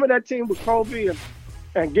this, remember that team with Kobe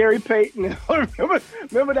and Gary Payton?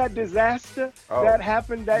 remember that disaster that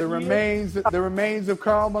happened that year? The remains of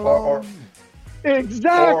Karl Malone.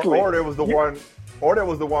 Exactly. Or there was the one. Or there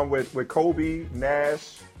was the one with Kobe,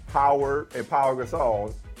 Nash, Howard, and Pau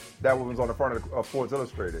Gasol that was on the front of Sports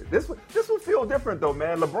Illustrated. This would feel different, though,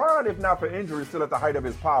 man. LeBron, if not for injury, still at the height of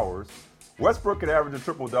his powers. Westbrook could average a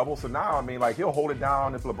triple-double, so now, I mean, like, he'll hold it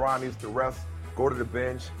down if LeBron needs to rest, go to the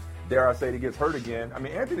bench. Dare I say he gets hurt again. I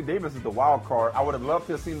mean, Anthony Davis is the wild card. I would have loved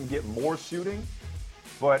to have seen him get more shooting,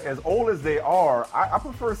 But as old as they are, I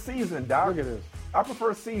prefer seasoned, Doc. Look at this. I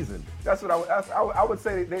prefer seasoned. That's what I would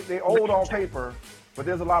say. They old on paper, but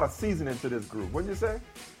there's a lot of seasoning to this group. Wouldn't you say?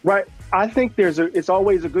 Right. I think it's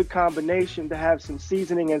always a good combination to have some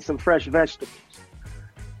seasoning and some fresh vegetables.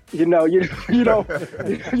 You know, you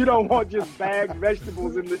don't want just bagged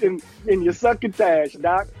vegetables in your succotash,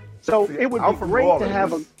 Doc. So it would be great to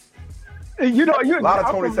have a lot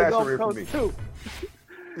of Tony Chachere for me too.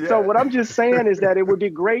 Yeah. So what I'm just saying is that it would be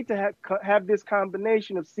great to have this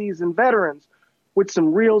combination of seasoned veterans with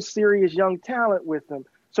some real serious young talent with them,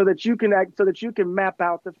 so that you can map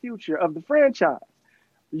out the future of the franchise.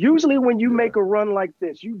 Usually when you make a run like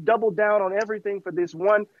this, you double down on everything for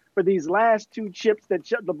these last 2 chips that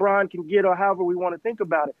LeBron can get, or however we want to think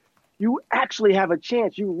about it. You actually have a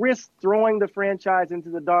chance. You risk throwing the franchise into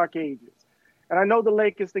the dark ages. And I know the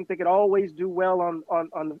Lakers think they could always do well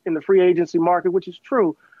in the free agency market, which is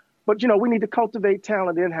true. But, we need to cultivate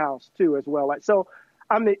talent in-house too as well. So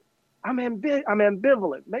I'm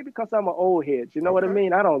ambivalent, maybe because I'm an old head. You know what I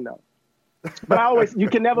mean? I don't know. But you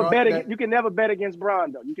can never bet against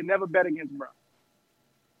Bron, though. You can never bet against Bron.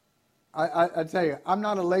 I tell you, I'm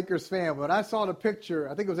not a Lakers fan, but I saw the picture,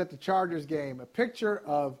 I think it was at the Chargers game, a picture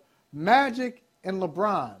of Magic and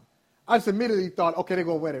LeBron. I just immediately thought, okay, they're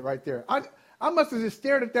going to win it right there. I must have just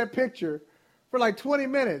stared at that picture for like 20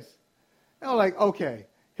 minutes. And I was like, okay,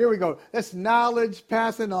 here we go. That's knowledge,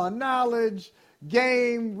 passing on knowledge,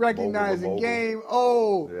 game, recognizing game.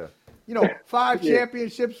 Oh, yeah. 5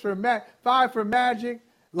 championships for 5 for Magic.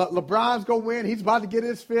 LeBron's going to win. He's about to get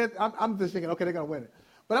his 5th. I'm just thinking, okay, they're going to win it.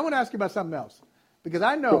 But I want to ask you about something else, because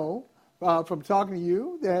I know from talking to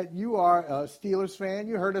you that you are a Steelers fan.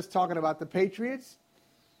 You heard us talking about the Patriots.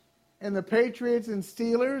 And the Patriots and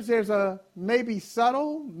Steelers, there's a maybe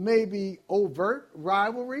subtle, maybe overt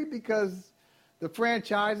rivalry because the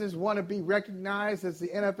franchises want to be recognized as the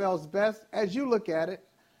NFL's best. As you look at it,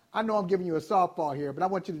 I know I'm giving you a softball here, but I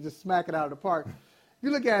want you to just smack it out of the park. You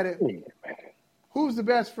look at it, who's the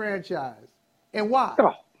best franchise and why?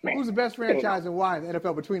 Oh, man. Who's the best franchise and why in the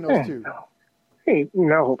NFL between those two?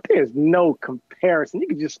 No, there's no comparison. You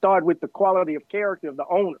can just start with the quality of character of the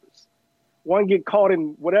owners. One get caught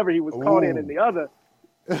in whatever he was caught in, and the other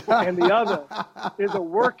is a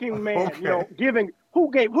working man. Okay. Who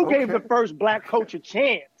gave the first black coach a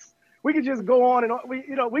chance? We could just go on and on.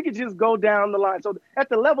 We could just go down the line. So at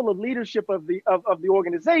the level of leadership of the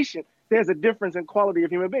organization, there's a difference in quality of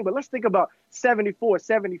human being. But let's think about 74,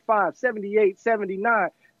 75, 78, 79.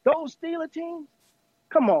 Those Steeler teams,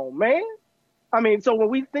 come on, man. I mean, so when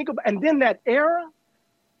we think about, and then that era,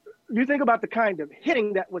 you think about the kind of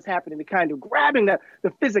hitting that was happening, the kind of grabbing, the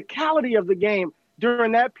physicality of the game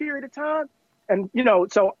during that period of time. And,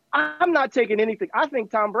 so I'm not taking anything. I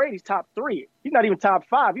think Tom Brady's top 3. He's not even top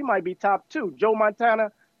 5. He might be top 2. Joe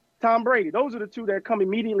Montana, Tom Brady. Those are the 2 that come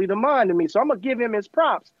immediately to mind to me. So I'm going to give him his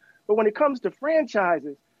props. But when it comes to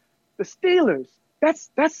franchises, the Steelers, that's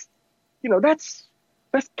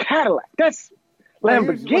Cadillac. That's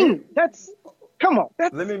Lamborghini. Come on.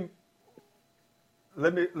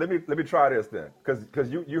 Let me try this then, because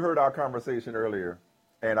you heard our conversation earlier,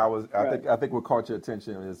 and I think what caught your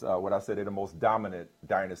attention is what I said they're the most dominant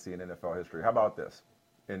dynasty in NFL history. How about this?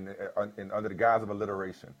 In under the guise of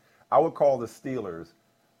alliteration, I would call the Steelers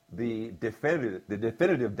the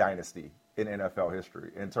definitive dynasty in NFL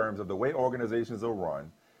history in terms of the way organizations are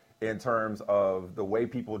run, in terms of the way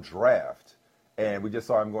people draft, and we just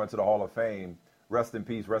saw him going to the Hall of Fame. Rest in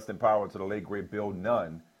peace, rest in power to the late great Bill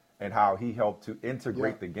Nunn, and how he helped to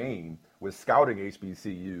integrate the game with scouting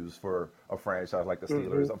HBCUs for a franchise like the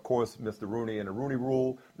Steelers. Of course, Mr. Rooney and the Rooney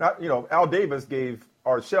Rule. Al Davis gave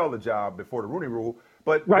Arshell the job before the Rooney Rule,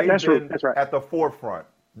 but they've been at the forefront.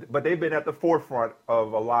 But they've been at the forefront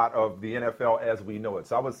of a lot of the NFL as we know it.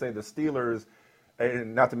 So I would say the Steelers,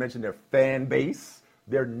 and not to mention their fan base,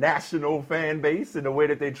 their national fan base, and the way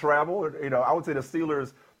that they travel. I would say the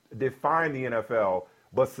Steelers define the NFL,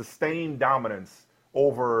 but sustain dominance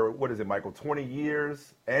over, 20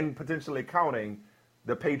 years, and potentially counting.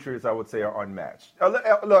 The Patriots, I would say, are unmatched.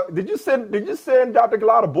 Look, did you send Dr.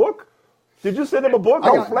 Glad a book? Did you send him a book?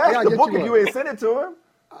 Don't flash the book if you ain't sent it to him.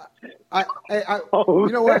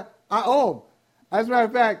 You know what? I owe him. As a matter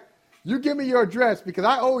of fact, you give me your address because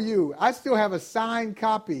I owe you. I still have a signed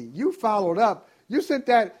copy. You followed up. You sent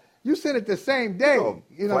that. You sent it the same day.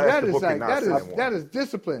 That is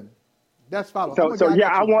discipline. That's following.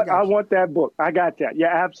 I want that book. I got that.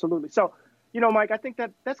 Yeah, absolutely. So, Mike, I think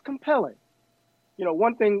that's compelling.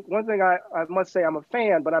 One thing I must say, I'm a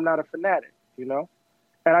fan, but I'm not a fanatic. And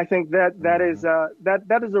I think that is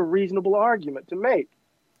a reasonable argument to make.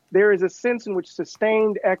 There is a sense in which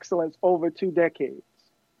sustained excellence over 2 decades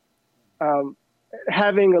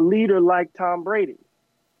having a leader like Tom Brady,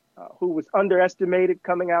 who was underestimated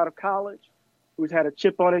coming out of college, who's had a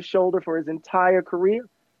chip on his shoulder for his entire career.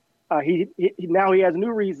 Now he has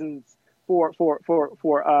new reasons for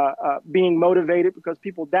being motivated because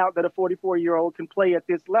people doubt that a 44-year-old can play at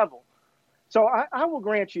this level. So I will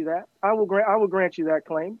grant you that. I will grant you that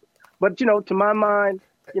claim. But, to my mind,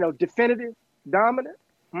 definitive, dominant,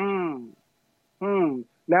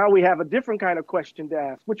 Now we have a different kind of question to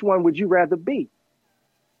ask. Which one would you rather be?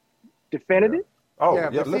 Definitive? Yeah. Oh, yeah,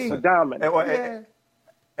 listen. Dominant.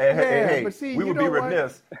 Hey, we would be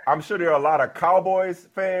remiss. I'm sure there are a lot of Cowboys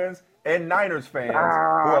fans and Niners fans who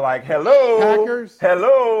are like, hello, Packers.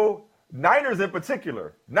 Hello. Niners in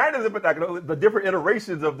particular. The different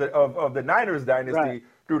iterations of the Niners dynasty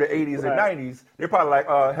through the 80s and 90s. They're probably like,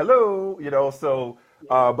 hello, so,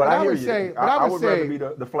 but I hear you. I would rather be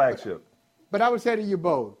the flagship. But I would say to you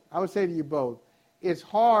both, it's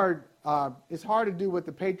hard to do what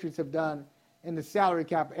the Patriots have done in the salary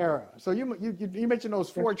cap era. So you mentioned those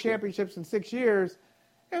 4 championships in 6 years.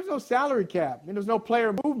 There's no salary cap. There's no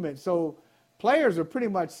player movement. So players are pretty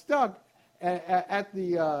much stuck at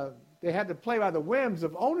the they had to play by the whims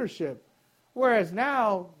of ownership. Whereas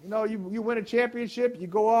now, you win a championship, you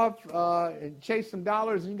go off and chase some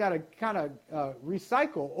dollars, and you got to kind of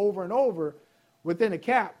recycle over and over within a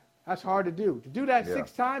cap. That's hard to do. To do that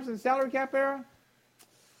 6 times in the salary cap era?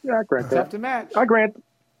 Yeah, I grant that. Tough to match. I grant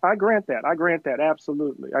that.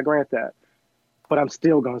 Absolutely. I grant that. But I'm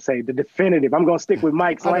still going to say the definitive. I'm going to stick with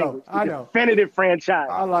Mike's language. I know. Definitive franchise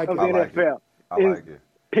of the NFL. I like it.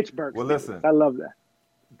 Pittsburgh. Well, listen. I love that.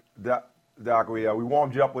 Doc, we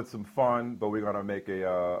warmed you up with some fun, but we're going to make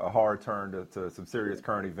a hard turn to some serious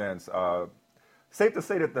current events. Safe to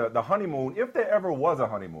say that the honeymoon, if there ever was a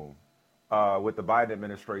honeymoon with the Biden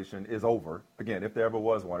administration, is over. Again, if there ever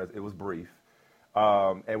was one, it was brief.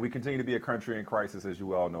 And we continue to be a country in crisis, as you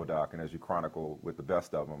well know, Doc, and as you chronicle with the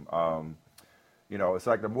best of them. It's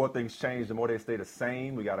like the more things change, the more they stay the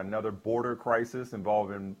same. We got another border crisis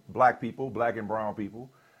involving black and brown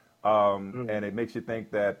people. And it makes you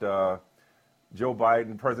think that President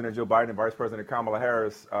Joe Biden and Vice President Kamala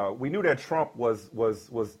Harris, we knew that Trump was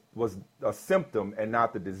a symptom and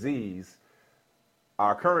not the disease.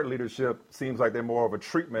 Our current leadership seems like they're more of a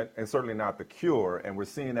treatment and certainly not the cure. And we're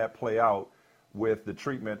seeing that play out with the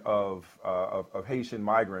treatment of Haitian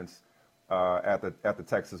migrants at the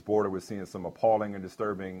Texas border. We're seeing some appalling and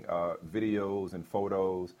disturbing videos and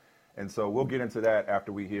photos. And so we'll get into that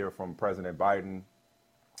after we hear from President Biden,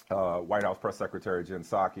 White House Press Secretary Jen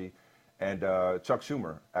Psaki, and Chuck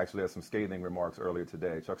Schumer actually had some scathing remarks earlier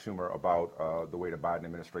today. Chuck Schumer about the way the Biden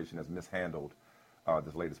administration has mishandled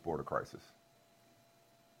this latest border crisis.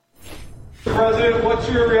 Mr. President, what's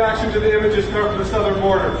your reaction to the images coming from the southern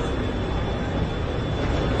border?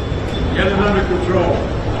 Get it under control.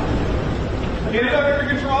 Get it under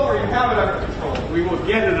control, or you have it under control? We will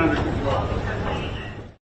get it under control.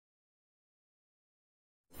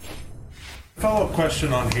 Follow-up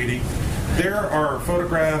question on Haiti. There are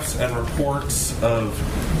photographs and reports of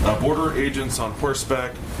border agents on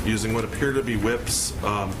horseback using what appear to be whips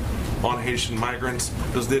on Haitian migrants.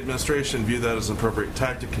 Does the administration view that as an appropriate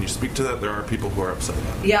tactic? Can you speak to that? There are people who are upset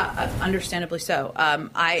about it. Yeah, understandably so.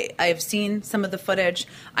 I've seen some of the footage.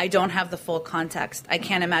 I don't have the full context. I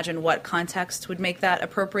can't imagine what context would make that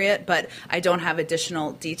appropriate, but I don't have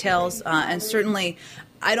additional details. And certainly,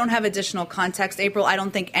 I don't have additional context. April, I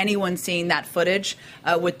don't think anyone seeing that footage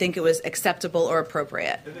would think it was acceptable or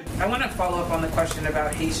appropriate. I want to follow up on the question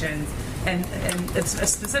about Haitians and it's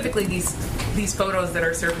specifically these photos that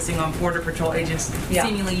are surfacing on Border Patrol agents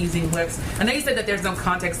seemingly using whips. I know you said that there's no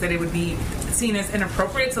context that it would be seen as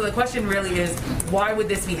inappropriate. So the question really is, why would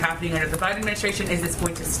this be happening under the Biden administration? Is this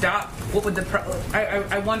going to stop? What would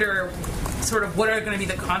I wonder sort of what are going to be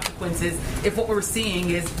the consequences if what we're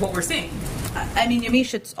seeing is what we're seeing? I mean,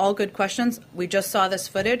 Yamiche, it's all good questions. We just saw this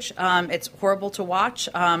footage. It's horrible to watch.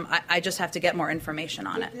 I just have to get more information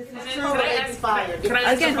on it.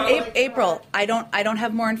 Again, April, I don't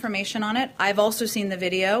have more information on it. I've also seen the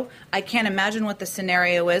video. I can't imagine what the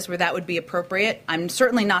scenario is where that would be appropriate. I'm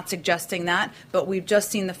certainly not suggesting that, but we've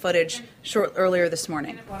just seen the footage earlier this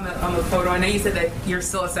morning. On the photo, I know you said that you're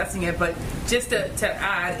still assessing it, but just to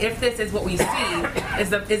add, if this is what we see,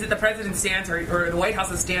 is it the president's stance or the White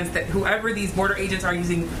House's stance that whoever these border agents are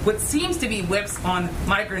using what seems to be whips on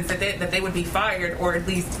migrants, that they would be fired or at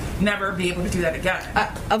least never be able to do that again?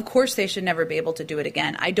 Of course they should never be able to do it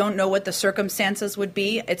again. I don't know what the circumstances would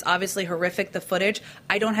be. It's obviously horrific, the footage.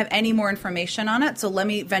 I don't have any more information on it, so let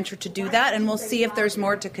me venture to do that, and we'll see if there's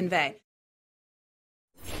more to convey.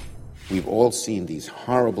 We've all seen these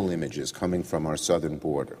horrible images coming from our southern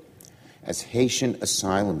border. as Haitian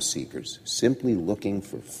asylum seekers simply looking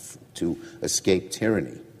to escape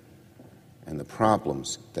tyranny and the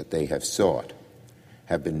problems that they have sought,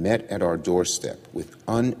 have been met at our doorstep with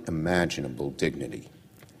unimaginable dignity.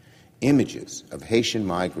 Images of Haitian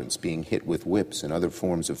migrants being hit with whips and other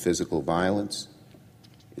forms of physical violence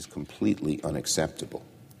is completely unacceptable.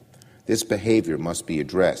 This behavior must be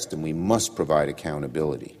addressed, and we must provide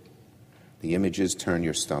accountability. The images turn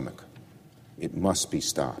your stomach. It must be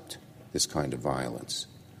stopped, this kind of violence.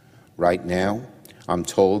 Right now, I'm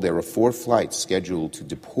told there are 4 flights scheduled to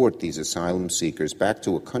deport these asylum seekers back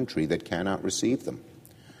to a country that cannot receive them.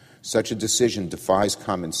 Such a decision defies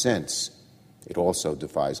common sense. It also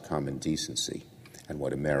defies common decency and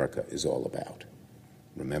what America is all about.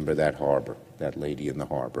 Remember that harbor, that lady in the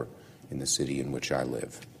harbor in the city in which I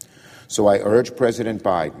live. So I urge President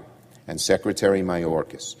Biden and Secretary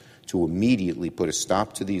Mayorkas to immediately put a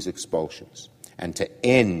stop to these expulsions and to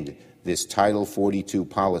end this Title 42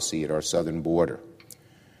 policy at our southern border.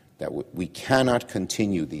 That we cannot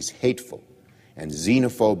continue these hateful and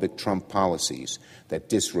xenophobic Trump policies that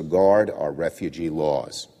disregard our refugee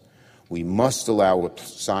laws. We must allow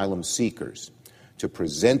asylum seekers to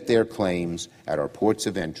present their claims at our ports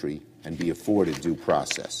of entry and be afforded due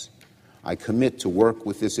process. I commit to work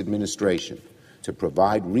with this administration to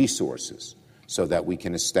provide resources so that we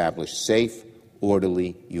can establish safe,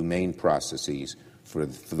 orderly, humane processes for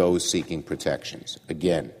those seeking protections.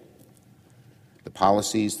 Again, the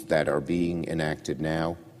policies that are being enacted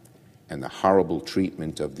now and the horrible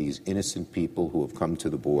treatment of these innocent people who have come to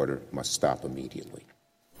the border must stop immediately.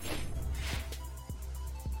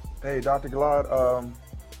 Hey, Dr. Gilad,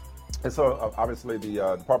 and so obviously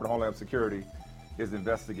the Department of Homeland Security is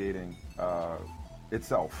investigating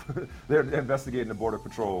itself. They're investigating the Border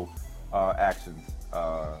Patrol actions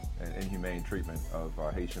and inhumane treatment of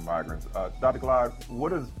Haitian migrants. Dr. Gilad,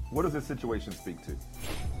 what does this situation speak to?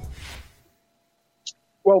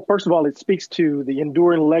 Well, first of all, it speaks to the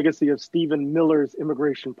enduring legacy of Stephen Miller's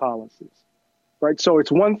immigration policies, right? So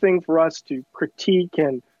it's one thing for us to critique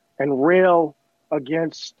and rail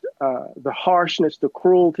against the harshness, the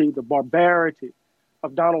cruelty, the barbarity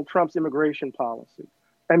of Donald Trump's immigration policy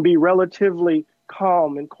and be relatively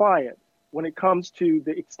calm and quiet when it comes to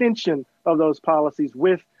the extension of those policies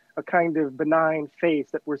with a kind of benign face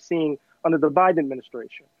that we're seeing under the Biden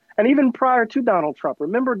administration. And even prior to Donald Trump,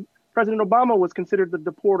 remember, President Obama was considered the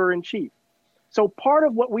deporter-in-chief. So part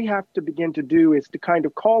of what we have to begin to do is to kind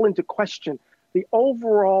of call into question the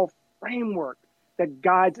overall framework that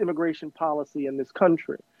guides immigration policy in this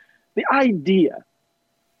country. The idea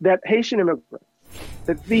that Haitian immigrants,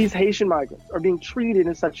 that these Haitian migrants are being treated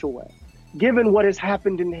in such a way, given what has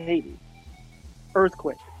happened in Haiti,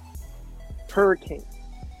 earthquake, hurricane,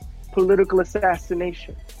 political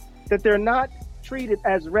assassination, that they're not treated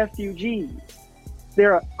as refugees.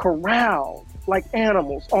 They're corralled like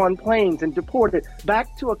animals on planes and deported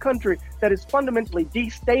back to a country that is fundamentally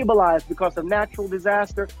destabilized because of natural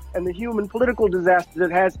disaster and the human political disaster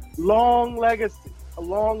that has a long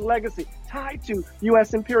legacy tied to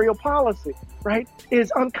U.S. imperial policy, right,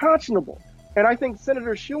 is unconscionable. And I think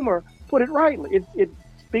Senator Schumer put it rightly. It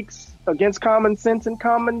speaks against common sense and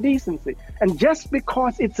common decency. And just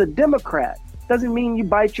because it's a Democrat doesn't mean you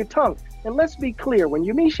bite your tongue. And let's be clear, when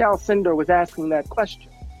Yamiche Alcindor was asking that question,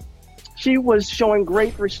 she was showing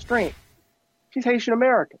great restraint. She's Haitian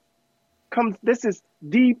American. This is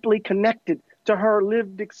deeply connected to her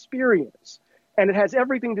lived experience. And it has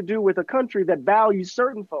everything to do with a country that values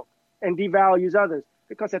certain folks and devalues others.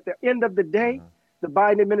 Because at the end of the day, the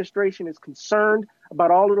Biden administration is concerned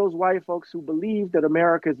about all of those white folks who believe that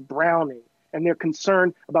America is browning. And they're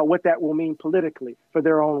concerned about what that will mean politically for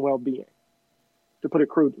their own well-being, to put it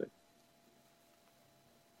crudely.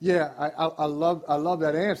 Yeah, I love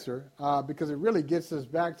that answer because it really gets us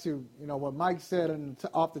back to, what Mike said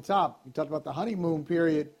off the top. We talked about the honeymoon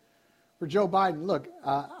period for Joe Biden. Look,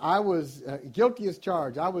 I was guilty as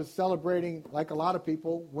charged. I was celebrating like a lot of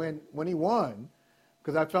people when he won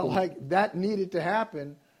because I felt like that needed to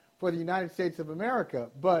happen for the United States of America.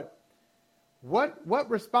 But what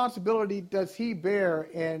responsibility does he bear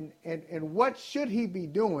and what should he be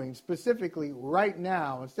doing specifically right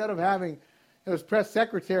now instead of having his press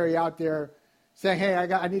secretary out there saying, hey,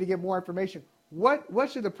 I need to get more information?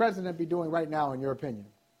 What should the president be doing right now, in your opinion?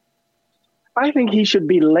 I think he should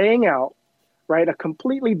be laying out, right, a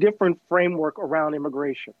completely different framework around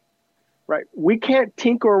immigration, right? We can't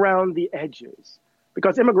tinker around the edges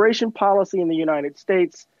because immigration policy in the United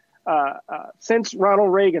States since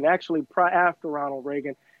Ronald Reagan, actually after Ronald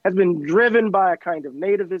Reagan, has been driven by a kind of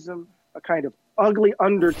nativism, a kind of ugly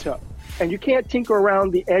undertow. And you can't tinker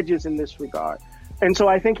around the edges in this regard. And so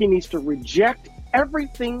I think he needs to reject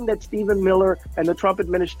everything that Stephen Miller and the Trump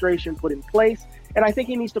administration put in place. And I think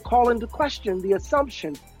he needs to call into question the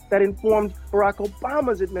assumptions that informed Barack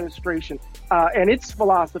Obama's administration and its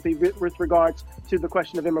philosophy with regards to the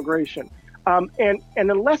question of immigration. And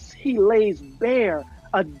unless he lays bare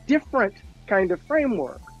a different kind of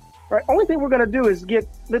framework, right? Only thing we're going to do is get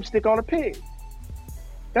lipstick on a pig.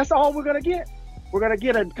 That's all we're going to get. We're going to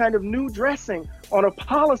get a kind of new dressing on a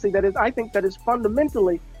policy that is, I think, that is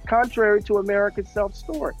fundamentally contrary to America's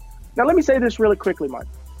self-story. Now, let me say this really quickly, Mike.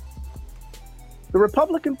 The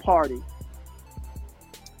Republican Party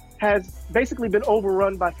has basically been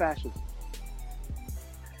overrun by fascism,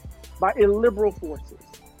 by illiberal forces.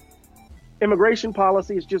 Immigration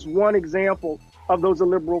policy is just one example of those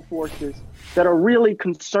illiberal forces that are really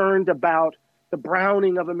concerned about the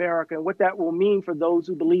browning of America and what that will mean for those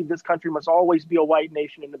who believe this country must always be a white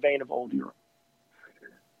nation in the vein of old Europe.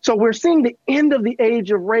 So we're seeing the end of the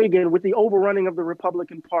age of Reagan with the overrunning of the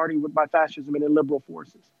Republican Party by fascism and illiberal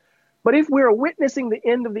forces. But if we're witnessing the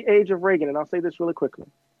end of the age of Reagan, and I'll say this really quickly,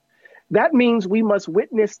 that means we must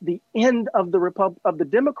witness the end of the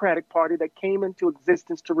Democratic Party that came into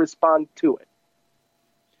existence to respond to it.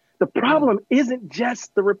 The problem isn't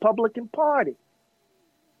just the Republican Party.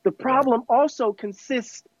 The problem also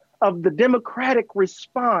consists of the Democratic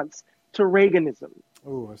response to Reaganism.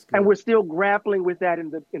 Ooh, that's good. And we're still grappling with that in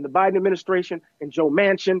the Biden administration, and Joe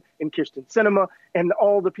Manchin, and Kyrsten Sinema, and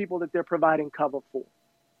all the people that they're providing cover for.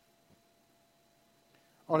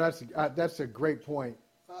 Oh, that's a great point.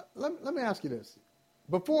 Let me ask you this.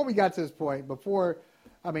 Before we got to this point,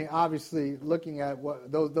 obviously looking at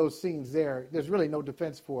what those scenes there, there's really no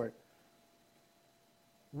defense for it.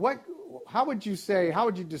 How would you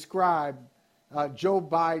describe Joe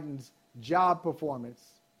Biden's job performance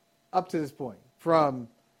up to this point? From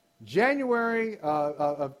January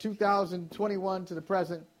of 2021 to the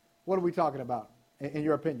present, what are we talking about, in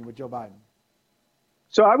your opinion, with Joe Biden?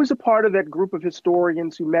 So I was a part of that group of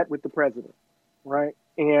historians who met with the president, right?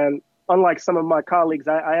 And unlike some of my colleagues,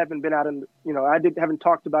 I haven't been out haven't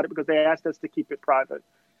talked about it because they asked us to keep it private.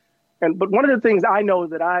 But one of the things I know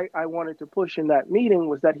that I wanted to push in that meeting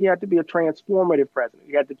was that he had to be a transformative president.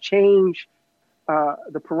 He had to change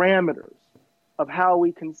the parameters of how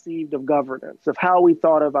we conceived of governance, of how we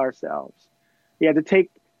thought of ourselves. We had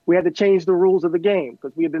to change the rules of the game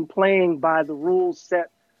because we had been playing by the rules set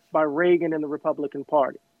by Reagan and the Republican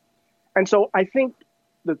Party. And so I think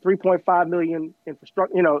the 3.5 million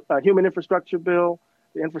human infrastructure bill,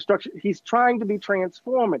 the infrastructure, he's trying to be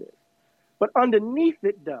transformative. But underneath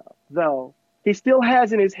it, though, he still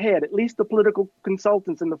has in his head, at least the political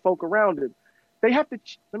consultants and the folk around him, they have to,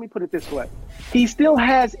 let me put it this way. He still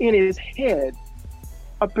has in his head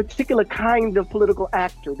a particular kind of political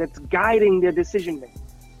actor that's guiding their decision making.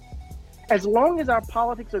 As long as our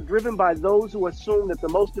politics are driven by those who assume that the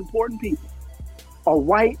most important people are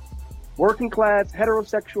white, working class,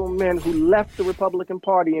 heterosexual men who left the Republican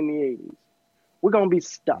Party in the 80s, we're going to be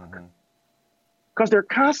stuck. Because they're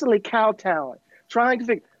constantly kowtowing, trying to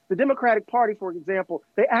figure. The Democratic Party, for example,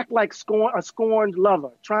 they act like a scorned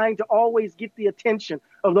lover, trying to always get the attention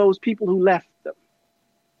of those people who left them.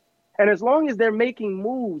 And as long as they're making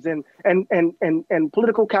moves and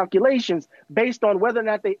political calculations based on whether or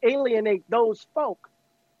not they alienate those folk,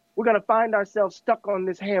 we're going to find ourselves stuck on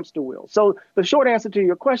this hamster wheel. So the short answer to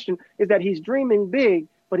your question is that he's dreaming big,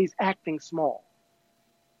 but he's acting small.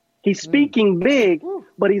 He's speaking big,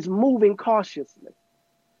 but he's moving cautiously.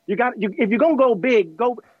 If you're going to go big,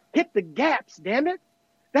 go hit the gaps, damn it.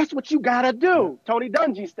 That's what you got to do, Tony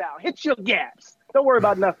Dungy style. Hit your gaps. Don't worry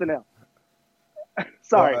about nothing else.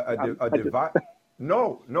 Sorry.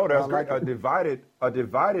 No, that's great. A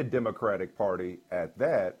divided Democratic Party at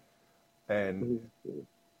that. And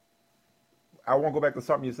I want to go back to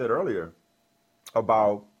something you said earlier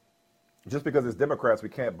about just because it's Democrats, we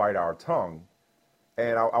can't bite our tongue.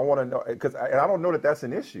 And I want to know, because I don't know that that's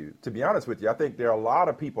an issue, to be honest with you. I think there are a lot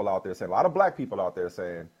of people out there saying, a lot of black people out there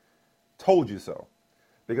saying, told you so.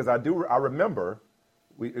 Because I remember,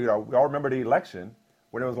 we all remember the election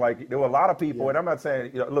when it was like, there were a lot of people, and I'm not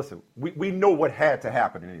saying, listen, we know what had to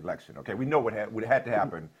happen in the election, okay? We know what had to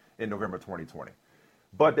happen in November 2020.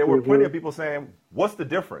 But there were plenty of people saying, what's the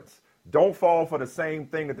difference? Don't fall for the same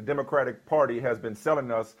thing that the Democratic Party has been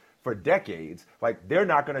selling us for decades. Like, they're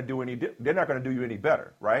not going to do you any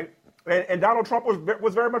better, right? And Donald Trump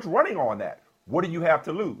was very much running on that. What do you have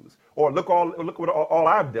to lose? Or look what all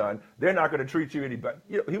I've done. They're not going to treat you any better.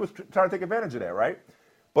 He was trying to take advantage of that, right?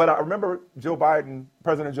 But I remember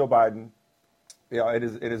President Joe Biden,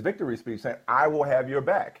 in his victory speech saying, "I will have your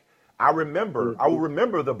back." I will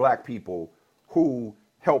remember the black people who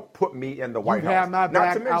helped put me in the White You House. have my Not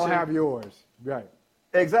back, to mention, I'll have yours. Right.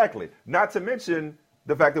 Exactly. Not to mention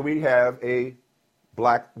the fact that we have a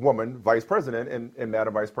black woman vice president in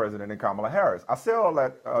Madam Vice President and Kamala Harris. I say all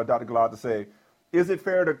that, Dr. Gilad, to say, is it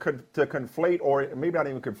fair to conflate, or maybe not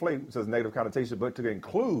even conflate, so it's negative connotation, but to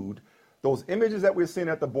include those images that we're seeing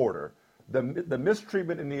at the border, the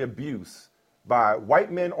mistreatment and the abuse by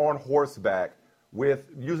white men on horseback with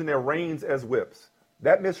using their reins as whips,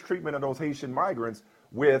 that mistreatment of those Haitian migrants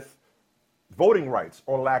with voting rights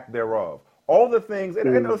or lack thereof. All the things,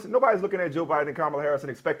 and listen, nobody's looking at Joe Biden and Kamala Harris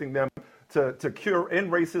and expecting them to cure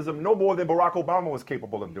end racism no more than Barack Obama was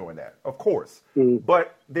capable of doing that, of course.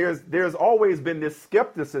 But there's always been this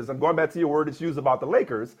skepticism, going back to your word that's used about the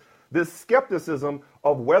Lakers, this skepticism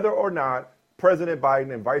of whether or not President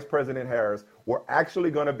Biden and Vice President Harris were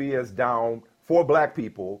actually going to be as down for black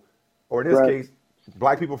people, or in this case,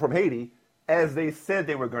 black people from Haiti, as they said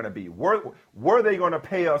they were going to be. Were they going to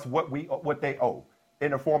pay us what they owe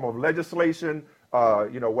in the form of legislation?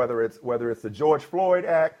 Whether it's the George Floyd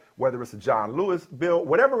Act, whether it's the John Lewis bill,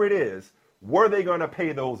 whatever it is, were they going to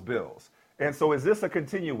pay those bills? And so, is this a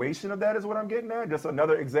continuation of that? Is what I'm getting at? Just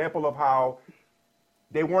another example of how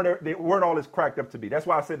they weren't all as cracked up to be. That's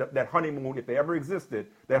why I said that honeymoon, if they ever existed,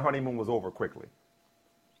 that honeymoon was over quickly.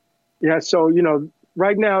 Yeah. So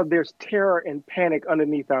right now there's terror and panic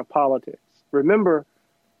underneath our politics. Remember,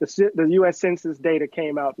 the U.S. Census data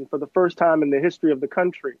came out, and for the first time in the history of the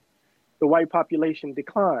country, the white population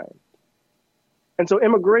declined. And so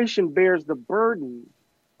immigration bears the burden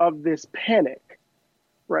of this panic,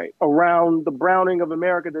 right, around the browning of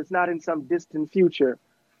America that's not in some distant future,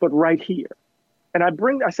 but right here. And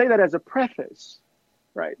I say that as a preface,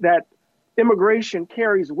 right, that immigration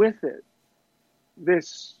carries with it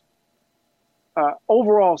this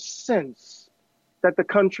overall sense that the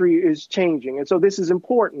country is changing. And so this is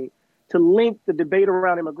important to link the debate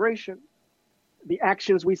around immigration, the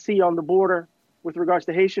actions we see on the border with regards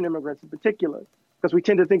to Haitian immigrants in particular, because we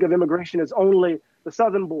tend to think of immigration as only the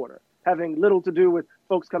southern border, having little to do with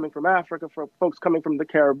folks coming from Africa, for folks coming from the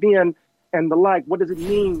Caribbean and the like. What does it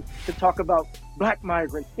mean to talk about black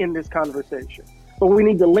migrants in this conversation? But we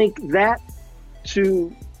need to link that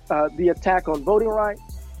to the attack on voting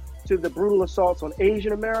rights, to the brutal assaults on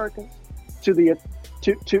Asian Americans, to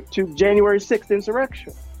January 6th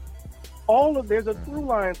insurrection. There's a through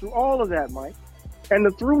line through all of that, Mike. And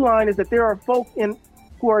the through line is that there are folk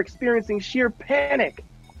who are experiencing sheer panic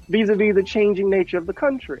vis-a-vis the changing nature of the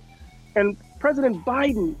country. And President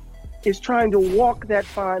Biden is trying to walk that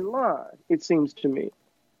fine line, it seems to me.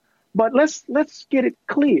 But let's get it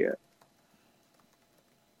clear.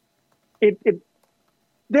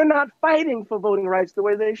 They're not fighting for voting rights the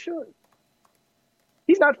way they should.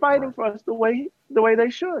 He's not fighting for us the way they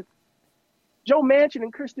should. Joe Manchin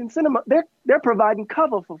and Kyrsten Sinema, they're providing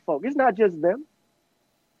cover for folk. It's not just them.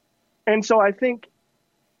 And so I think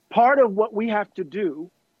part of what we have to do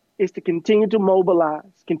is to continue to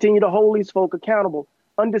mobilize, continue to hold these folk accountable,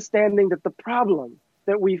 understanding that the problem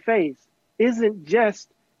that we face isn't just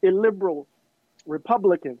illiberal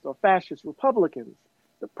Republicans or fascist Republicans.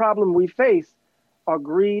 The problem we face are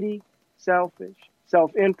greedy, selfish,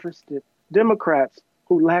 self-interested Democrats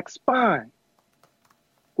who lack spine.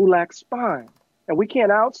 And we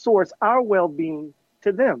can't outsource our well-being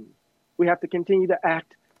to them. We have to continue to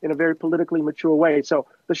act in a very politically mature way. So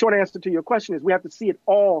the short answer to your question is we have to see it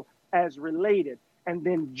all as related and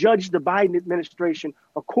then judge the Biden administration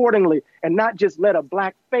accordingly and not just let a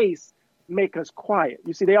black face make us quiet.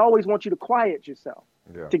 You see, they always want you to quiet yourself,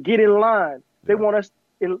 to get in line. They want us,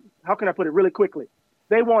 how can I put it really quickly?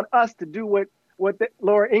 They want us to do what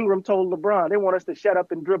Laura Ingraham told LeBron. They want us to shut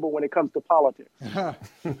up and dribble when it comes to politics.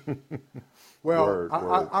 Well,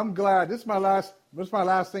 I'm glad. This is my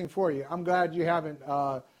last thing for you. I'm glad you haven't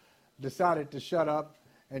decided to shut up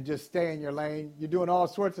and just stay in your lane. You're doing all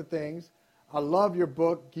sorts of things. I love your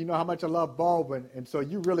book. You know how much I love Baldwin, and so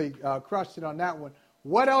you really crushed it on that one.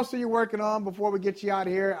 What else are you working on before we get you out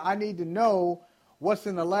of here? I need to know what's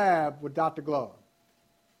in the lab with Dr. Glove.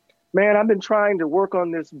 Man, I've been trying to work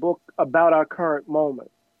on this book about our current moment,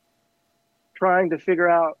 trying to figure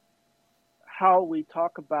out how we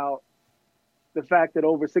talk about the fact that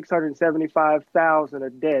over 675,000 are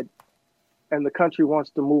dead and the country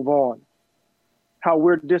wants to move on, how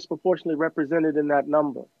we're disproportionately represented in that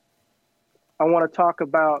number. I want to talk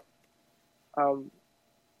about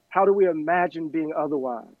how do we imagine being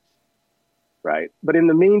otherwise, right? But in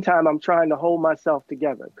the meantime, I'm trying to hold myself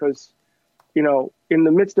together because, in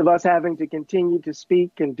the midst of us having to continue to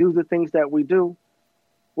speak and do the things that we do,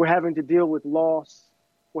 we're having to deal with loss.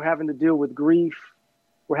 We're having to deal with grief.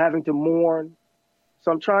 We're having to mourn.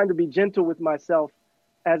 So I'm trying to be gentle with myself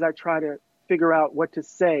as I try to figure out what to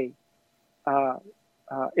say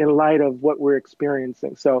in light of what we're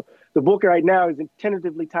experiencing. So the book right now is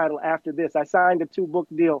tentatively titled After This. I signed a 2-book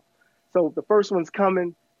deal. So the first one's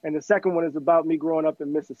coming, and the second one is about me growing up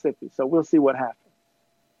in Mississippi. So we'll see what happens.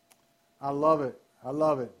 I love it. I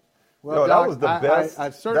love it. Well, no, Doc, that was the best. I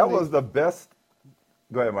certainly, that was the best.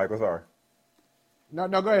 Go ahead, Michael. Sorry. No,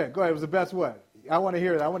 go ahead. Go ahead. It was the best what? I want to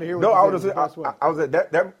hear it. I want to hear what no, you said. I was at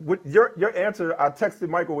that with your answer. I texted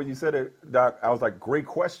Michael when you said it, Doc. I was like, great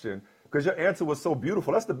question, because your answer was so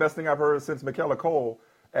beautiful. That's the best thing I've heard since Michaela Cole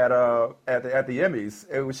at the Emmys.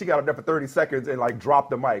 And she got up there for 30 seconds and like dropped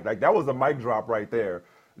the mic. Like that was a mic drop right there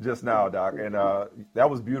just now, Doc. And that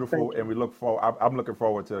was beautiful. And we look forward. I'm looking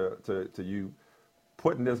forward to you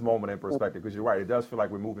putting this moment in perspective, because you're right. It does feel like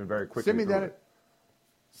we're moving very quickly.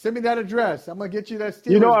 Send me that address. I'm going to get you that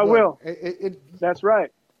Steelers You know I book. will. That's right.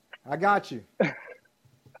 I got you.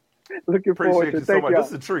 Looking forward to it. Appreciate you so much. This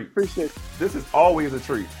is a treat. Appreciate it. This is always a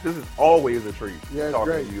treat. This is always a treat. Yeah, it's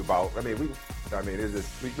talking great. to you about. It's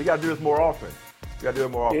just we got to do this more often. We got to do it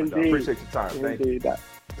more often. Doc. Appreciate your time. Thank you. Doc.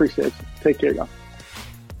 Appreciate you. Take care, y'all.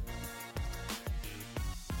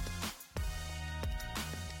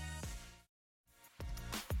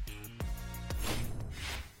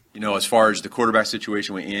 You know, as far as the quarterback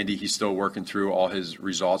situation with Andy, he's still working through all his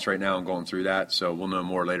results right now and going through that. So we'll know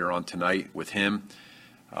more later on tonight with him.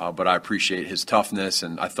 But I appreciate his toughness,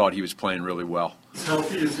 and I thought he was playing really well. Is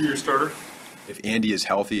healthy? Is he your starter? If Andy is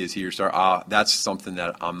healthy, is he your starter? That's something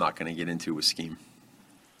that I'm not going to get into with scheme.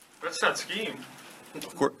 That's not scheme.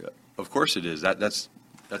 Of course it is. That's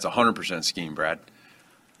 100% scheme, Brad.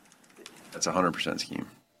 That's 100% scheme.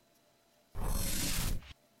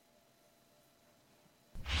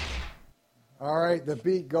 All right, the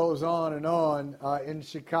beat goes on and on in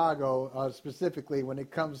Chicago, specifically when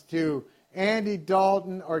it comes to Andy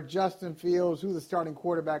Dalton or Justin Fields, who the starting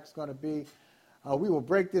quarterback is going to be. We will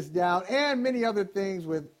break this down and many other things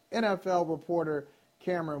with NFL reporter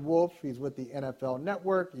Cameron Wolfe. He's with the NFL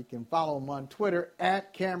Network. You can follow him on Twitter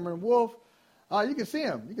at Cameron Wolfe. You can see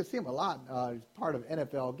him. You can see him a lot. He's part of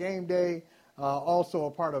NFL Game Day, also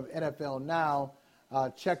a part of NFL Now.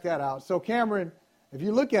 Check that out. So, Cameron, if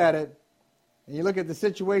you look at it, and you look at the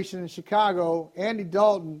situation in Chicago, Andy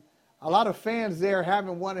Dalton, a lot of fans there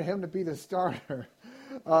haven't wanted him to be the starter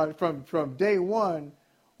from day one.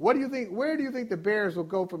 What do you think? Where do you think the Bears will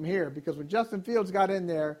go from here? Because when Justin Fields got in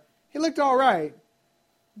there, he looked all right,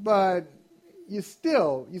 but you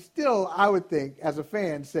still, I would think, as a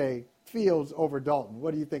fan, say Fields over Dalton.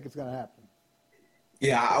 What do you think is going to happen?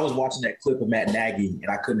 Yeah, I was watching that clip of Matt Nagy, and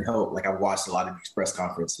I couldn't help. Like, I've watched a lot of these press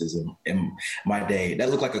conferences in my day. That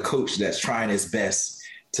looked like a coach that's trying his best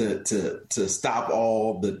to stop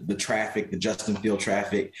all the traffic, the Justin Field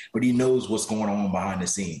traffic, but he knows what's going on behind the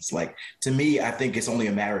scenes. Like, to me, I think it's only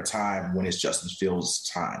a matter of time when it's Justin Fields'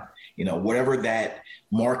 time. You know, whatever that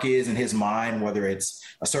mark is in his mind, whether it's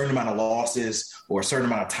a certain amount of losses or a certain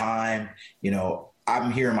amount of time, you know,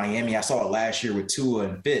 I'm here in Miami. I saw it last year with Tua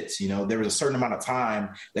and Fitz. You know, there was a certain amount of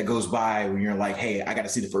time that goes by when you're like, hey, I got to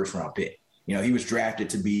see the first round pick. You know, he was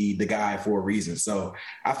drafted to be the guy for a reason. So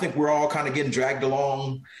I think we're all kind of getting dragged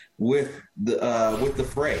along with the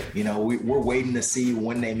fray. You know, we're waiting to see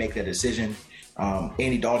when they make that decision.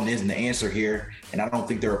 Andy Dalton isn't the answer here, and I don't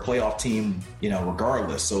think they're a playoff team, you know,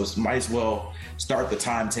 regardless. So it might as well start the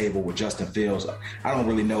timetable with Justin Fields. I don't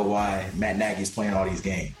really know why Matt Nagy's playing all these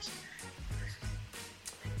games.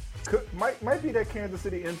 Might be that Kansas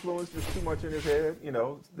City influence just too much in his head, you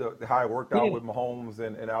know, the how it worked out with Mahomes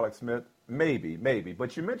and Alex Smith. Maybe.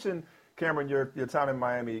 But you mentioned, Cameron, your time in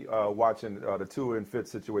Miami watching the Tua and Fitz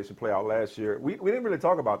situation play out last year. We didn't really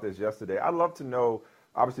talk about this yesterday. I'd love to know,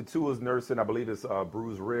 obviously Tua's nursing, I believe it's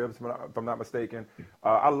bruised ribs, if I'm not mistaken.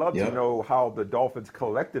 I'd love to know how the Dolphins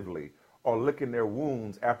collectively are licking their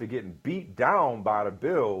wounds after getting beat down by the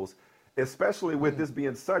Bills, especially with this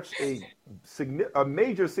being such a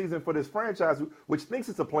major season for this franchise, which thinks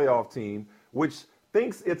it's a playoff team, which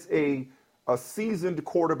thinks it's a seasoned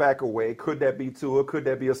quarterback away. Could that be Tua? Could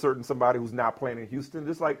that be a certain somebody who's not playing in Houston?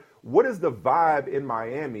 Just like, what is the vibe in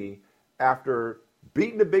Miami after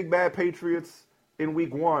beating the big bad Patriots in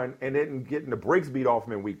week 1 and then getting the brakes beat off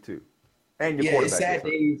them in week 2? And your quarterback. It's sad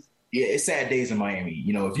days. Yeah, it's sad days in Miami.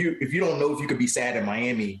 You know, if you don't know if you could be sad in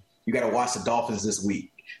Miami, you got to watch the Dolphins this week.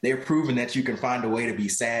 They're proving that you can find a way to be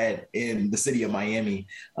sad in the city of Miami.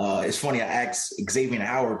 It's funny, I asked Xavier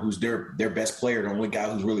Howard, who's their best player, the only guy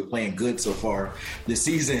who's really playing good so far this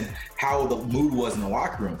season, how the mood was in the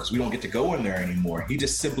locker room, because we don't get to go in there anymore. He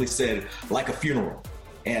just simply said, like a funeral.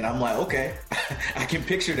 And I'm like, okay, I can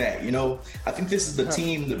picture that. You know, I think this is the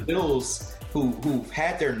team, the Bills, who've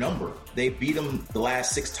had their number. They beat them the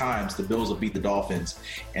last 6 times. The Bills have beat the Dolphins.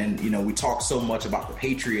 And, we talk so much about the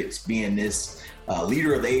Patriots being this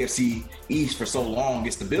leader of the AFC East for so long.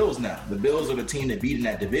 It's the Bills now. The Bills are the team that beat in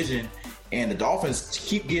that division. And the Dolphins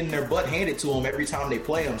keep getting their butt handed to them every time they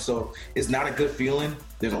play them. So it's not a good feeling.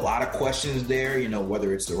 There's a lot of questions there,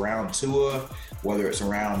 whether it's around Tua, whether it's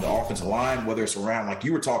around the offensive line, whether it's around, like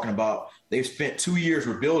you were talking about, they've spent 2 years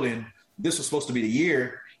rebuilding. This was supposed to be the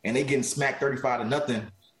year, and they getting smacked 35-0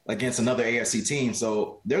 against another AFC team.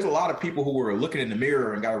 So there's a lot of people who are looking in the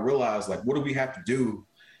mirror and got to realize, like, what do we have to do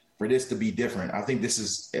for this to be different? I think this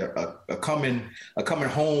is a coming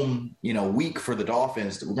home, week for the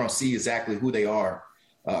Dolphins. We're going to see exactly who they are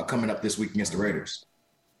coming up this week against the Raiders.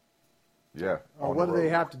 Yeah. What do they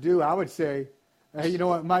have to do? I would say, you know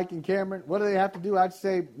what, Mike and Cameron, what do they have to do? I'd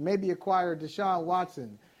say maybe acquire Deshaun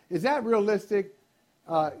Watson. Is that realistic?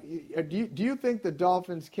 Do you think the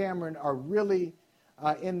Dolphins, Cameron, are really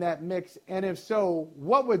in that mix? And if so,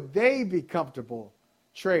 what would they be comfortable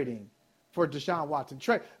trading for Deshaun Watson?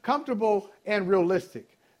 Comfortable and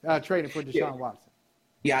realistic trading for Deshaun Watson.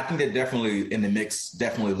 Yeah, I think they're definitely in the mix,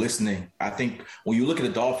 definitely listening. I think when you look at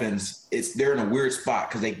the Dolphins, they're in a weird spot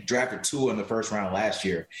because they drafted Tua in the first round last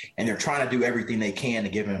year, and they're trying to do everything they can to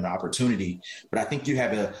give him an opportunity. But I think you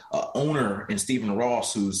have a owner in Stephen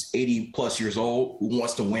Ross who's 80-plus years old, who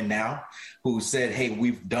wants to win now, who said, hey,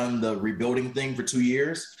 we've done the rebuilding thing for 2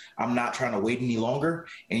 years. I'm not trying to wait any longer.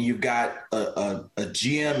 And you've got a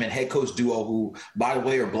GM and head coach duo who, by the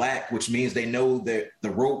way, are black, which means they know that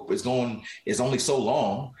the rope is only so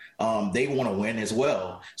long. They want to win as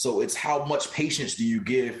well. So it's how much patience do you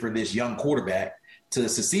give for this young quarterback to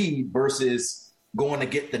succeed versus going to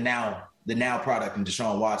get the now product in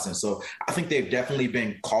Deshaun Watson. So I think they've definitely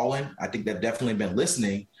been calling. I think they've definitely been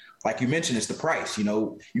listening. Like you mentioned, it's the price.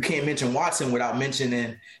 You can't mention Watson without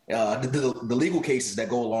mentioning the legal cases that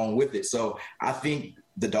go along with it. So I think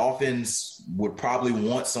the Dolphins would probably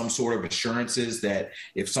want some sort of assurances that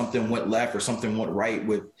if something went left or something went right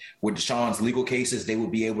with Deshaun's legal cases, they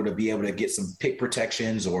would be able to get some pick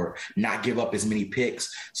protections or not give up as many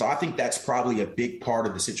picks. So I think that's probably a big part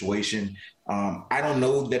of the situation. I don't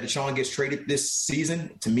know that Deshaun gets traded this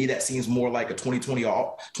season. To me, that seems more like a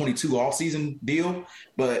 2022 off-season deal.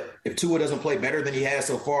 But if Tua doesn't play better than he has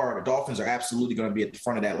so far, the Dolphins are absolutely going to be at the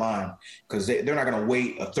front of that line because they're not going to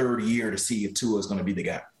wait a third year to see if Tua is going to be the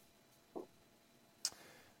guy.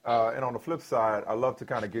 And on the flip side, I'd love to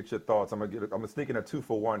kind of get your thoughts. I'm gonna sneak in a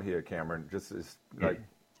 2-for-1 here, Cameron. Just like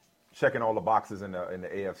checking all the boxes in the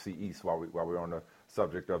AFC East while we're on the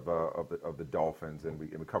subject of the Dolphins, and we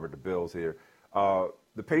covered the Bills here.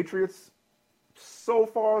 The Patriots, so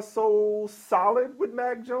far so solid with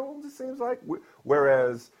Mac Jones, it seems like.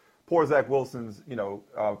 Whereas poor Zach Wilson's,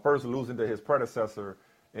 first losing to his predecessor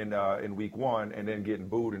in week 1 and then getting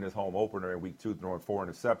booed in his home opener in week 2, throwing 4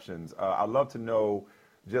 interceptions. I'd love to know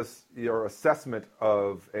just your assessment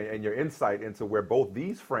of and your insight into where both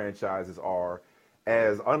these franchises are,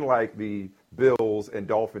 as unlike the Bills and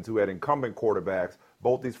Dolphins, who had incumbent quarterbacks,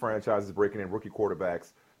 both these franchises breaking in rookie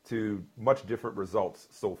quarterbacks to much different results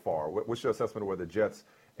so far. What's your assessment of where the Jets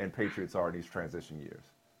and Patriots are in these transition years?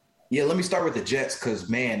 Yeah, let me start with the Jets because,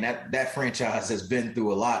 man, that franchise has been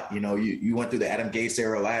through a lot. You went through the Adam Gase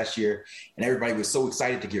era last year, and everybody was so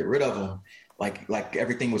excited to get rid of him. Like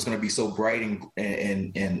everything was going to be so bright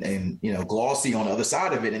and glossy on the other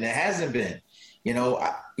side of it, and it hasn't been.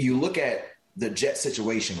 You look at the Jet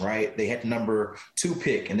situation, right? They had the number 2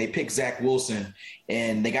 pick, and they picked Zach Wilson,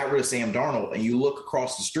 and they got rid of Sam Darnold. And you look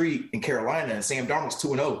across the street in Carolina, and Sam Darnold's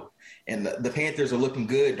 2-0. And the Panthers are looking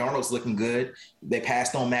good. Darnold's looking good. They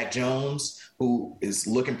passed on Mac Jones, who is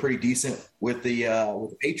looking pretty decent with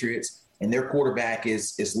the Patriots. And their quarterback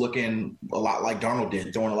is looking a lot like Darnold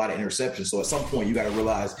did, throwing a lot of interceptions. So at some point, you got to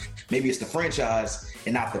realize maybe it's the franchise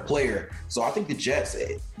and not the player. So I think the Jets,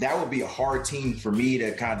 that would be a hard team for me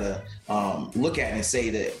to kind of look at and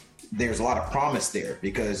say that there's a lot of promise there,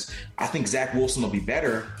 because I think Zach Wilson will be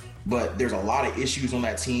better, but there's a lot of issues on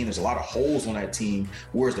that team. There's a lot of holes on that team.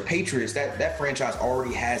 Whereas the Patriots, that franchise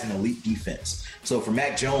already has an elite defense. So for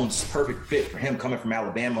Mac Jones, perfect fit for him coming from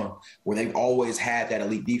Alabama, where they've always had that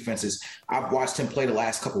elite defenses. I've watched him play the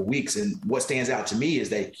last couple of weeks, and what stands out to me is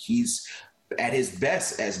that he's at his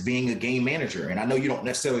best as being a game manager. And I know you don't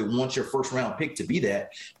necessarily want your first round pick to be that,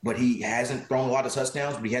 but he hasn't thrown a lot of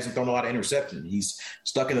touchdowns, but he hasn't thrown a lot of interceptions. He's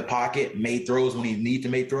stuck in the pocket, made throws when he needed to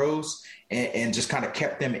make throws, and just kind of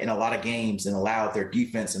kept them in a lot of games and allowed their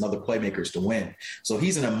defense and other playmakers to win. So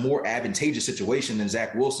he's in a more advantageous situation than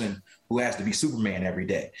Zach Wilson, who has to be Superman every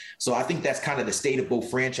day. So I think that's kind of the state of both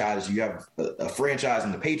franchises. You have a franchise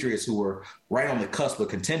in the Patriots who are right on the cusp of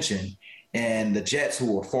contention, and the Jets,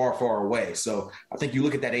 who are far, far away. So I think you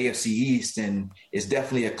look at that AFC East, and it's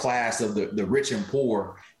definitely a class of the rich and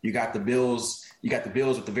poor. You got the Bills. You got the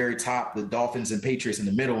Bills at the very top, the Dolphins and Patriots in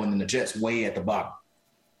the middle, and then the Jets way at the bottom.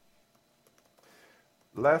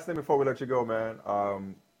 Last thing before we let you go,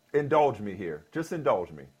 man. Indulge me here. Just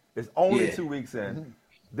indulge me. It's only 2 weeks in.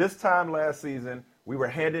 This time last season, we were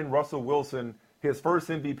handing Russell Wilson his first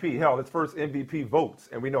MVP. Hell, his first MVP votes,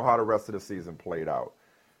 and we know how the rest of the season played out.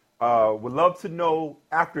 Would love to know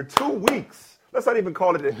after 2 weeks. Let's not even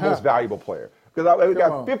call it the most valuable player, because we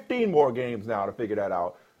got 15 more games now to figure that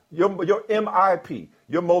out. Your MIP,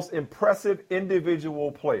 your most impressive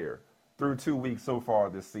individual player through 2 weeks so far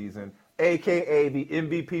this season, a.k.a. the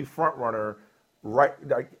MVP frontrunner,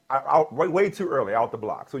 way too early out the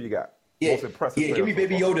block. So you got most impressive player. Give me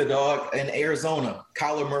Baby Yoda, dog, in Arizona,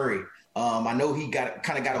 Kyler Murray. I know he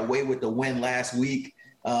got away with the win last week.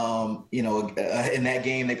 In that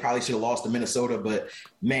game, they probably should have lost to Minnesota. But,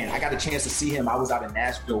 man, I got a chance to see him. I was out in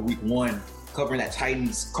Nashville week 1 covering that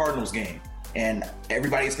Titans-Cardinals game. And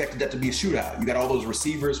everybody expected that to be a shootout. You got all those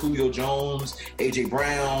receivers, Julio Jones, A.J.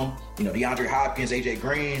 Brown, DeAndre Hopkins, A.J.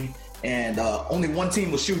 Green. And only one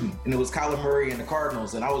team was shooting, and it was Kyler Murray and the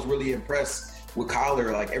Cardinals. And I was really impressed with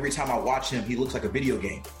Kyler. Like, every time I watch him, he looks like a video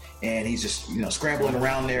game. And he's just, scrambling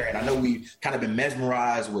around there. And I know we've kind of been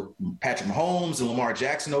mesmerized with Patrick Mahomes and Lamar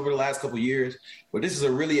Jackson over the last couple of years. But this is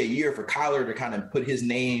really a year for Kyler to kind of put his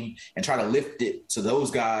name and try to lift it to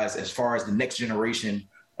those guys as far as the next generation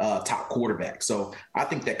top quarterback. So I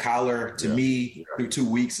think that Kyler, to me, through 2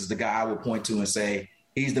 weeks, is the guy I would point to and say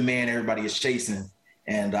he's the man everybody is chasing.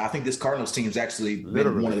 And I think this Cardinals team has actually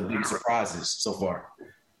been one of the biggest surprises so far.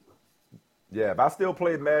 Yeah, if I still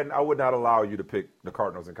played Madden, I would not allow you to pick the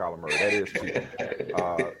Cardinals and Kyler Murray. That is cheating.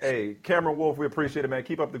 Hey, Cameron Wolfe, we appreciate it, man.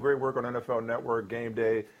 Keep up the great work on NFL Network, Game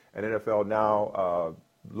Day, and NFL Now.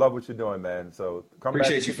 Love what you're doing, man. So come back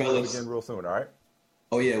and again real soon, all right?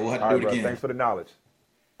 Oh, yeah, we'll have to do it again. Thanks for the knowledge.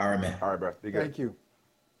 All right, man. All right, bro. Be good. Thank you.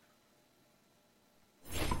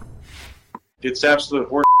 It's absolute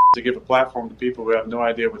horse to give a platform to people who have no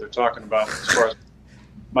idea what they're talking about as far as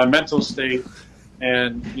my mental state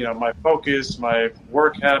and, my focus, my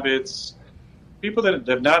work habits, people that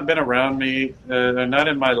have not been around me, are not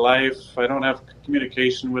in my life, I don't have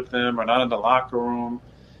communication with them, or not in the locker room.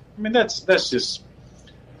 I mean, that's just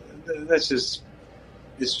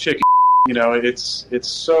it's chicken. It's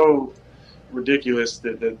so ridiculous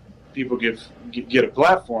that people get a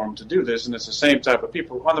platform to do this, and it's the same type of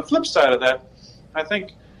people. On the flip side of that, I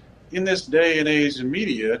think in this day and age of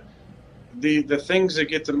media, the things that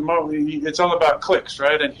get the most, it's all about clicks,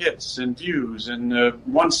 right, and hits and views, and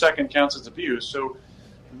 1 second counts as a view. So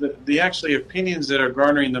the actually opinions that are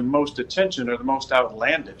garnering the most attention are the most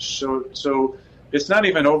outlandish. So it's not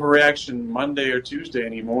even overreaction Monday or Tuesday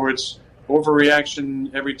anymore. It's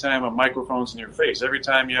overreaction every time a microphone's in your face, every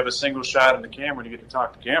time you have a single shot in the camera and you get to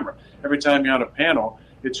talk to camera, every time you're on a panel.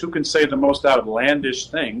 It's who can say the most outlandish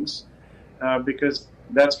things, because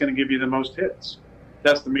that's going to give you the most hits.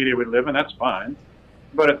 That's the media we live in. That's fine.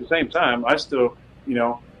 But at the same time, I still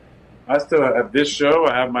have this show.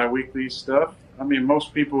 I have my weekly stuff. I mean,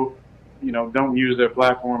 most people, don't use their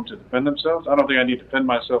platform to defend themselves. I don't think I need to defend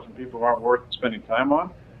myself from people who aren't worth spending time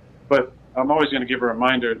on. But I'm always going to give a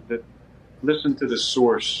reminder that listen to the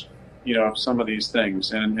source, of some of these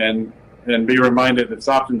things, and be reminded that it's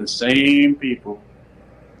often the same people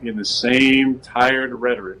in the same tired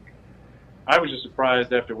rhetoric. I was just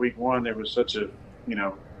surprised after week 1 there was such a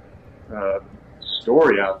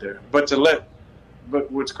story out there. But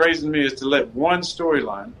what's crazy to me is to let one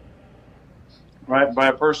storyline, right, by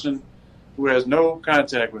a person who has no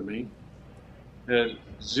contact with me, has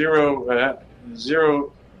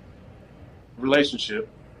zero relationship,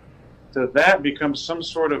 to that becomes some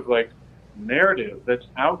sort of narrative that's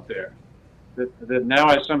out there that now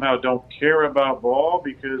I somehow don't care about ball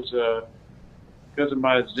because of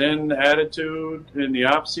my Zen attitude in the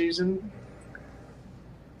off season.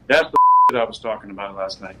 That's the that I was talking about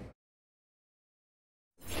last night.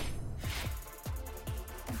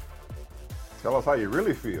 Tell us how you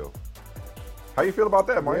really feel. How you feel about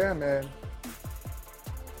that, Mike? Yeah, man.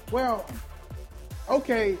 Well,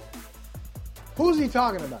 okay. Who's he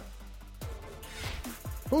talking about?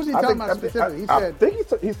 Who's he talking about specifically? I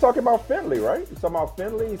think he's talking about Finley, right? He's talking about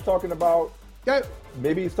Finley. He's talking about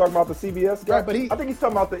maybe he's talking about the CBS guy. Right, but I think he's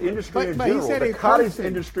talking about the industry in general, the cottage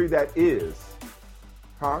industry that is.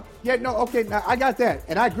 Huh? Yeah, no, okay, now I got that,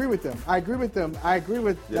 and I agree with them. I agree with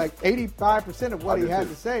 85% of what he had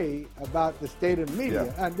to say about the state of the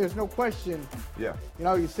media. Yeah. There's no question. Yeah.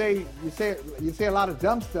 You say a lot of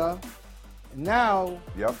dumb stuff. And now,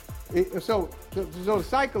 so the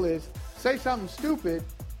cycle is say something stupid,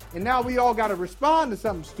 and now we all got to respond to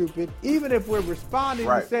something stupid, even if we're responding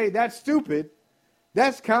to say that's stupid.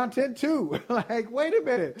 That's content too. Like, wait a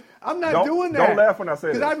minute, I'm not doing that. Don't laugh when I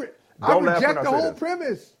say this. I reject the whole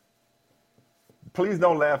premise. Please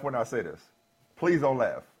don't laugh when I say this. Please don't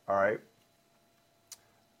laugh. All right.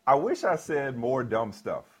 I wish I said more dumb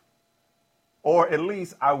stuff, or at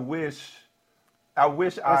least I wish I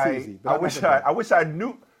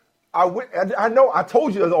knew. I know. I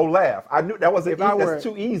told you don't laugh. I knew that was that's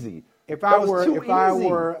too easy. If I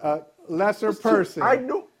were a lesser person, I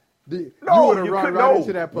knew. You would have run right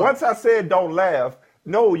into that part. Once I said don't laugh,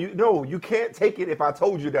 you can't take it if I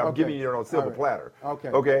told you that I'm giving you it on a silver platter.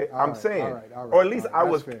 Okay. I'm saying, or at least I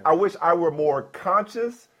wish I were more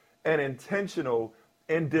conscious and intentional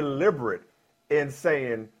and deliberate in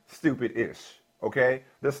saying stupid-ish. Okay,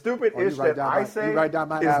 the stupid-ish that I say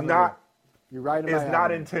is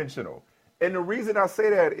not intentional. And the reason I say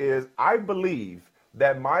that is I believe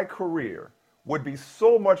that my career would be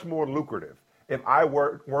so much more lucrative if I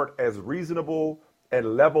weren't as reasonable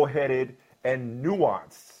and level-headed and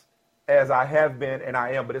nuanced as I have been and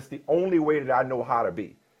I am. But it's the only way that I know how to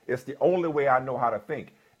be. It's the only way I know how to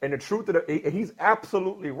think. And the truth of he's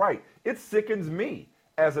absolutely right. It sickens me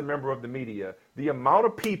as a member of the media, the amount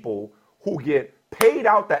of people who get paid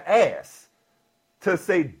out the ass to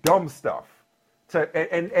say dumb stuff.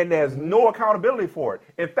 And there's no accountability for it.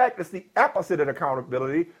 In fact, it's the opposite of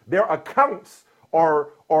accountability. Their accounts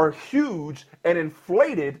are huge and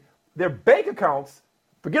inflated. Their bank accounts,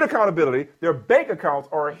 forget accountability, their bank accounts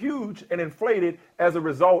are huge and inflated as a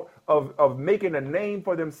result of making a name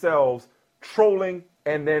for themselves, trolling,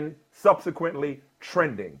 and then subsequently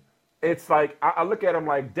trending. It's like, I look at them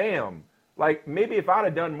like, damn, like maybe if I'd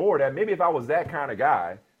have done more of that, maybe if I was that kind of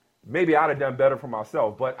guy, maybe I'd have done better for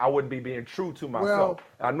myself, but I wouldn't be being true to myself.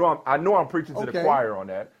 Well, I know I'm preaching to the choir on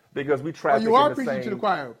that because we traffic you are in the preaching same to the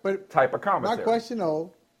choir, but type of commentary.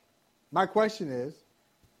 My question is,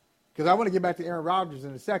 because I want to get back to Aaron Rodgers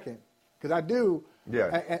in a second, because I do.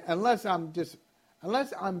 Yeah. Unless I'm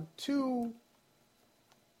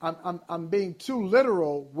being too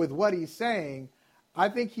literal with what he's saying. I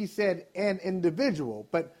think he said an individual,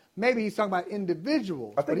 but maybe he's talking about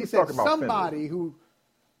individuals. I think he he's said talking about somebody Finley. who.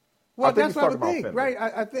 Well, that's what I would think, Finley. right?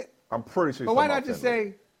 I think. I'm pretty sure. But why not just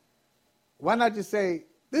say? Why not just say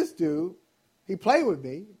this dude? He played with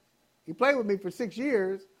me. He played with me for 6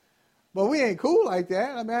 years, but we ain't cool like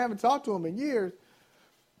that. I mean, I haven't talked to him in years.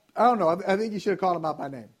 I don't know. I think you should have called him out by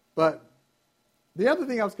name. But the other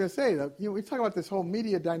thing I was going to say, though, we talk about this whole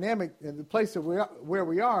media dynamic and the place that where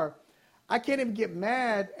we are. I can't even get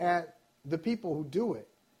mad at the people who do it.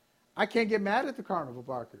 I can't get mad at the carnival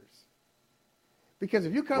barkers. Because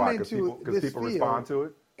if you come into this people field respond to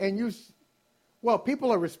it? And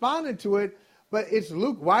people are responding to it, but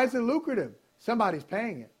why is it lucrative? Somebody's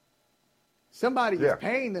paying it. Somebody is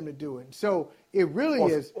paying them to do it. So it really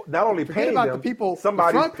is. Not only paying about them, the people,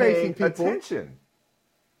 somebody's front-facing paying people. attention.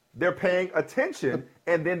 They're paying attention,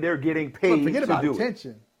 and then they're getting paid to do it. Forget about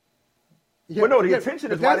attention. Well, no, the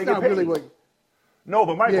attention is why they get paid. No,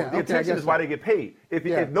 but Michael, the attention is why they get paid.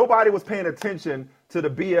 If nobody was paying attention to the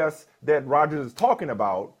BS that Rodgers is talking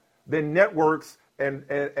about, then networks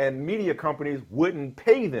and media companies wouldn't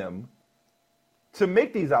pay them to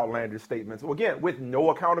make these outlandish statements, again, with no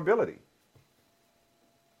accountability.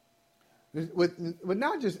 With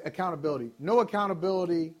not just accountability, no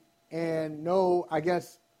accountability and no, I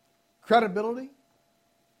guess, credibility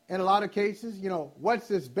in a lot of cases. What's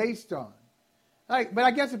this based on? But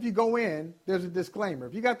I guess if you go in, there's a disclaimer.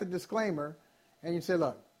 If you got the disclaimer and you say,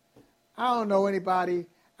 look, I don't know anybody.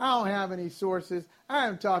 I don't have any sources. I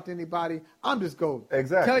haven't talked to anybody. I'm just going to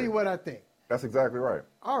tell you what I think. That's exactly right.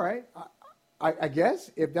 All right. I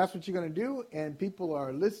guess if that's what you're going to do and people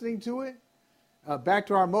are listening to it, back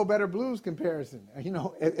to our Mo Better Blues comparison.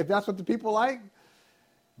 If that's what the people like,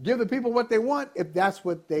 give the people what they want if that's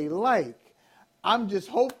what they like. I'm just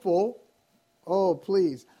hopeful. Oh,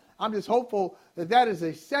 please. I'm just hopeful that is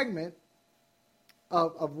a segment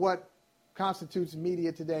of what constitutes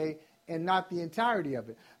media today and not the entirety of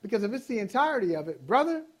it. Because if it's the entirety of it,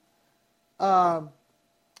 brother, I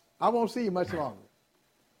won't see you much longer.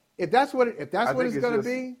 If that's what it's going to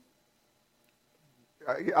be,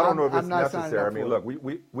 I don't know if it's necessary. I mean, look,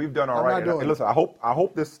 we've done all right. And listen, I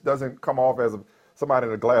hope this doesn't come off as somebody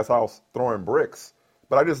in a glass house throwing bricks.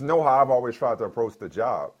 But I just know how I've always tried to approach the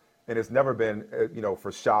job. And it's never been,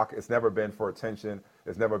 for shock. It's never been for attention.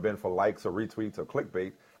 It's never been for likes or retweets or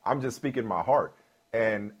clickbait. I'm just speaking my heart.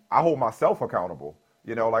 And I hold myself accountable.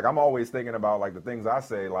 I'm always thinking about, the things I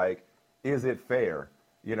say, is it fair?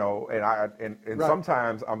 And right.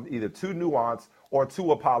 Sometimes I'm either too nuanced or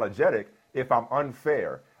too apologetic if I'm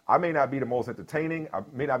unfair. I may not be the most entertaining, I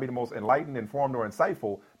may not be the most enlightened, informed, or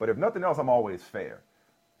insightful, but if nothing else, I'm always fair.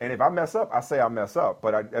 And if I mess up, I say I mess up.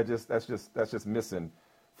 But that's just missing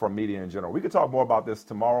from media in general. We could talk more about this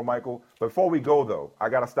tomorrow, Michael. Before we go, though, I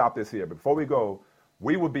got to stop this here. Before we go,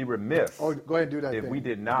 we would be remiss go ahead and do that if thing. we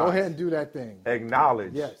did not go ahead and do that thing.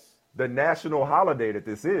 Acknowledge the national holiday that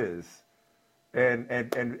this is and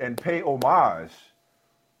pay homage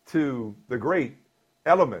to the great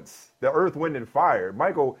elements, the earth, wind, and fire.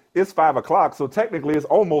 Michael, it's 5 o'clock, so technically it's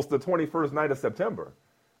almost the 21st night of September.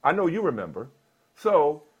 I know you remember.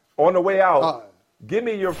 So on the way out, give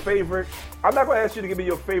me your favorite. I'm not going to ask you to give me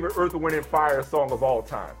your favorite Earth, Wind, and Fire song of all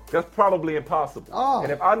time. That's probably impossible.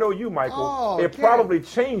 And if I know you, Michael, it probably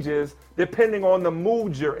changes depending on the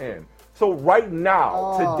mood you're in. So right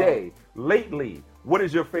now, today, lately, what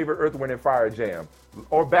is your favorite Earth, Wind, and Fire jam?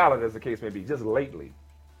 Or ballad, as the case may be, just lately.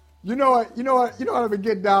 You know what I've been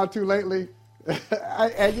getting down to lately?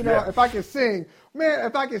 If I can sing,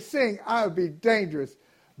 I would be dangerous.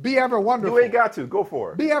 Be Ever Wonderful. You ain't got to. Go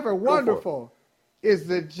for it. Be Ever Wonderful is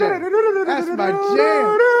the jam. That's my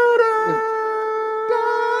jam.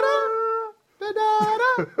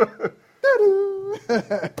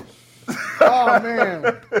 Oh,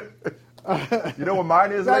 man. You know what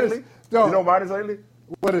mine is lately? You know what mine is lately?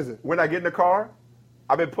 What is it? When I get in the car,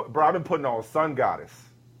 I've been putting on Sun Goddess.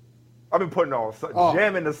 I've been putting on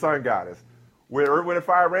jamming the Sun Goddess. With Earth, Wind, and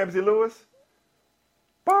Fire, Ramsey Lewis.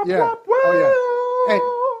 Bop, bop,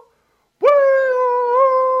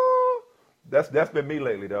 That's been me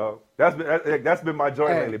lately, dog. That's been my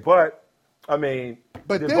joint lately. But I mean,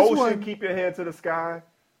 devotion, keep your head to the sky.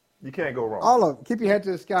 You can't go wrong. All of them. Keep your head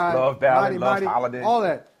to the sky. Love Ballad, Love's Holiday. All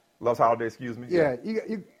that. Love's Holiday, excuse me. Yeah.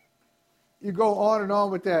 You go on and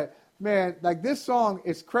on with that. Man, like this song,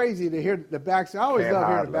 it's crazy to hear the backstory. I always love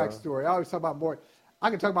hearing the backstory. I always talk about more. I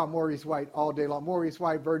can talk about Maurice White all day long. Maurice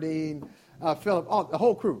White, Verdine, Philip, the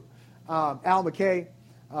whole crew. Al McKay,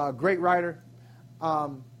 great writer.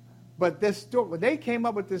 But this story, when they came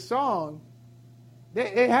up with this song,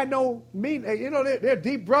 it had no meaning. You know, they're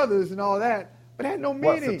deep brothers and all that, but it had no meaning.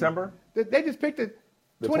 What, September? They just picked the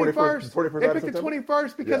 21st. They picked the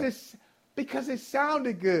 21st because it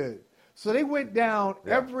sounded good. So they went down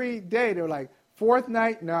every day. They were like, 4th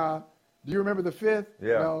night, nah. Do you remember the 5th?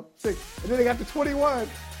 Yeah. No, 6th. And then they got to 21.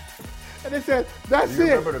 And they said, that's you it.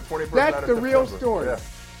 Remember the 21st that's night the of real September. story.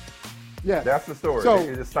 Yeah. That's the story. So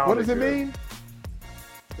it just sounded what does it good. mean?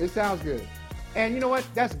 It sounds good. And you know what?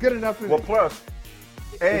 That's good enough. Well, plus,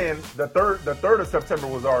 and the 3rd of September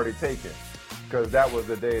was already taken because that was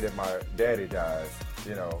the day that my daddy died.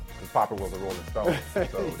 You know, because Papa was a Rolling Stone, so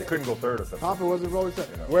they couldn't go 3rd of September. Papa was a Rolling Stone.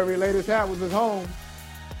 You know. Wherever he laid his hat was his home.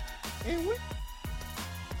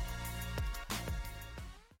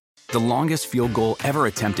 The longest field goal ever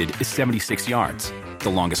attempted is 76 yards. The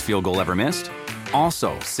longest field goal ever missed?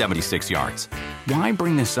 Also 76 yards. Why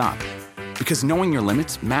bring this up? Because knowing your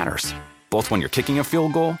limits matters, both when you're kicking a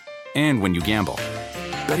field goal and when you gamble.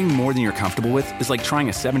 Betting more than you're comfortable with is like trying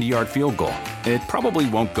a 70-yard field goal. It probably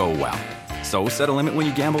won't go well. So set a limit when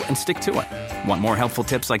you gamble and stick to it. Want more helpful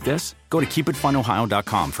tips like this? Go to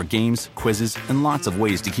keepitfunohio.com for games, quizzes, and lots of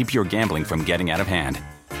ways to keep your gambling from getting out of hand.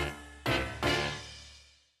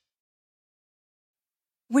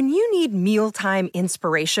 When you need mealtime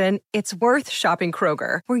inspiration, it's worth shopping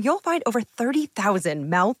Kroger, where you'll find over 30,000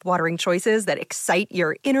 mouth-watering choices that excite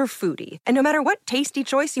your inner foodie. And no matter what tasty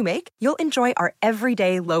choice you make, you'll enjoy our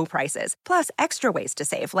everyday low prices, plus extra ways to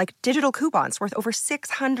save, like digital coupons worth over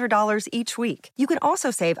 $600 each week. You can also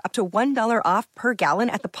save up to $1 off per gallon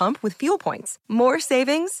at the pump with fuel points. More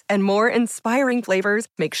savings and more inspiring flavors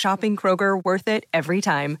make shopping Kroger worth it every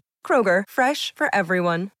time. Kroger, fresh for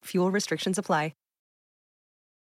everyone. Fuel restrictions apply.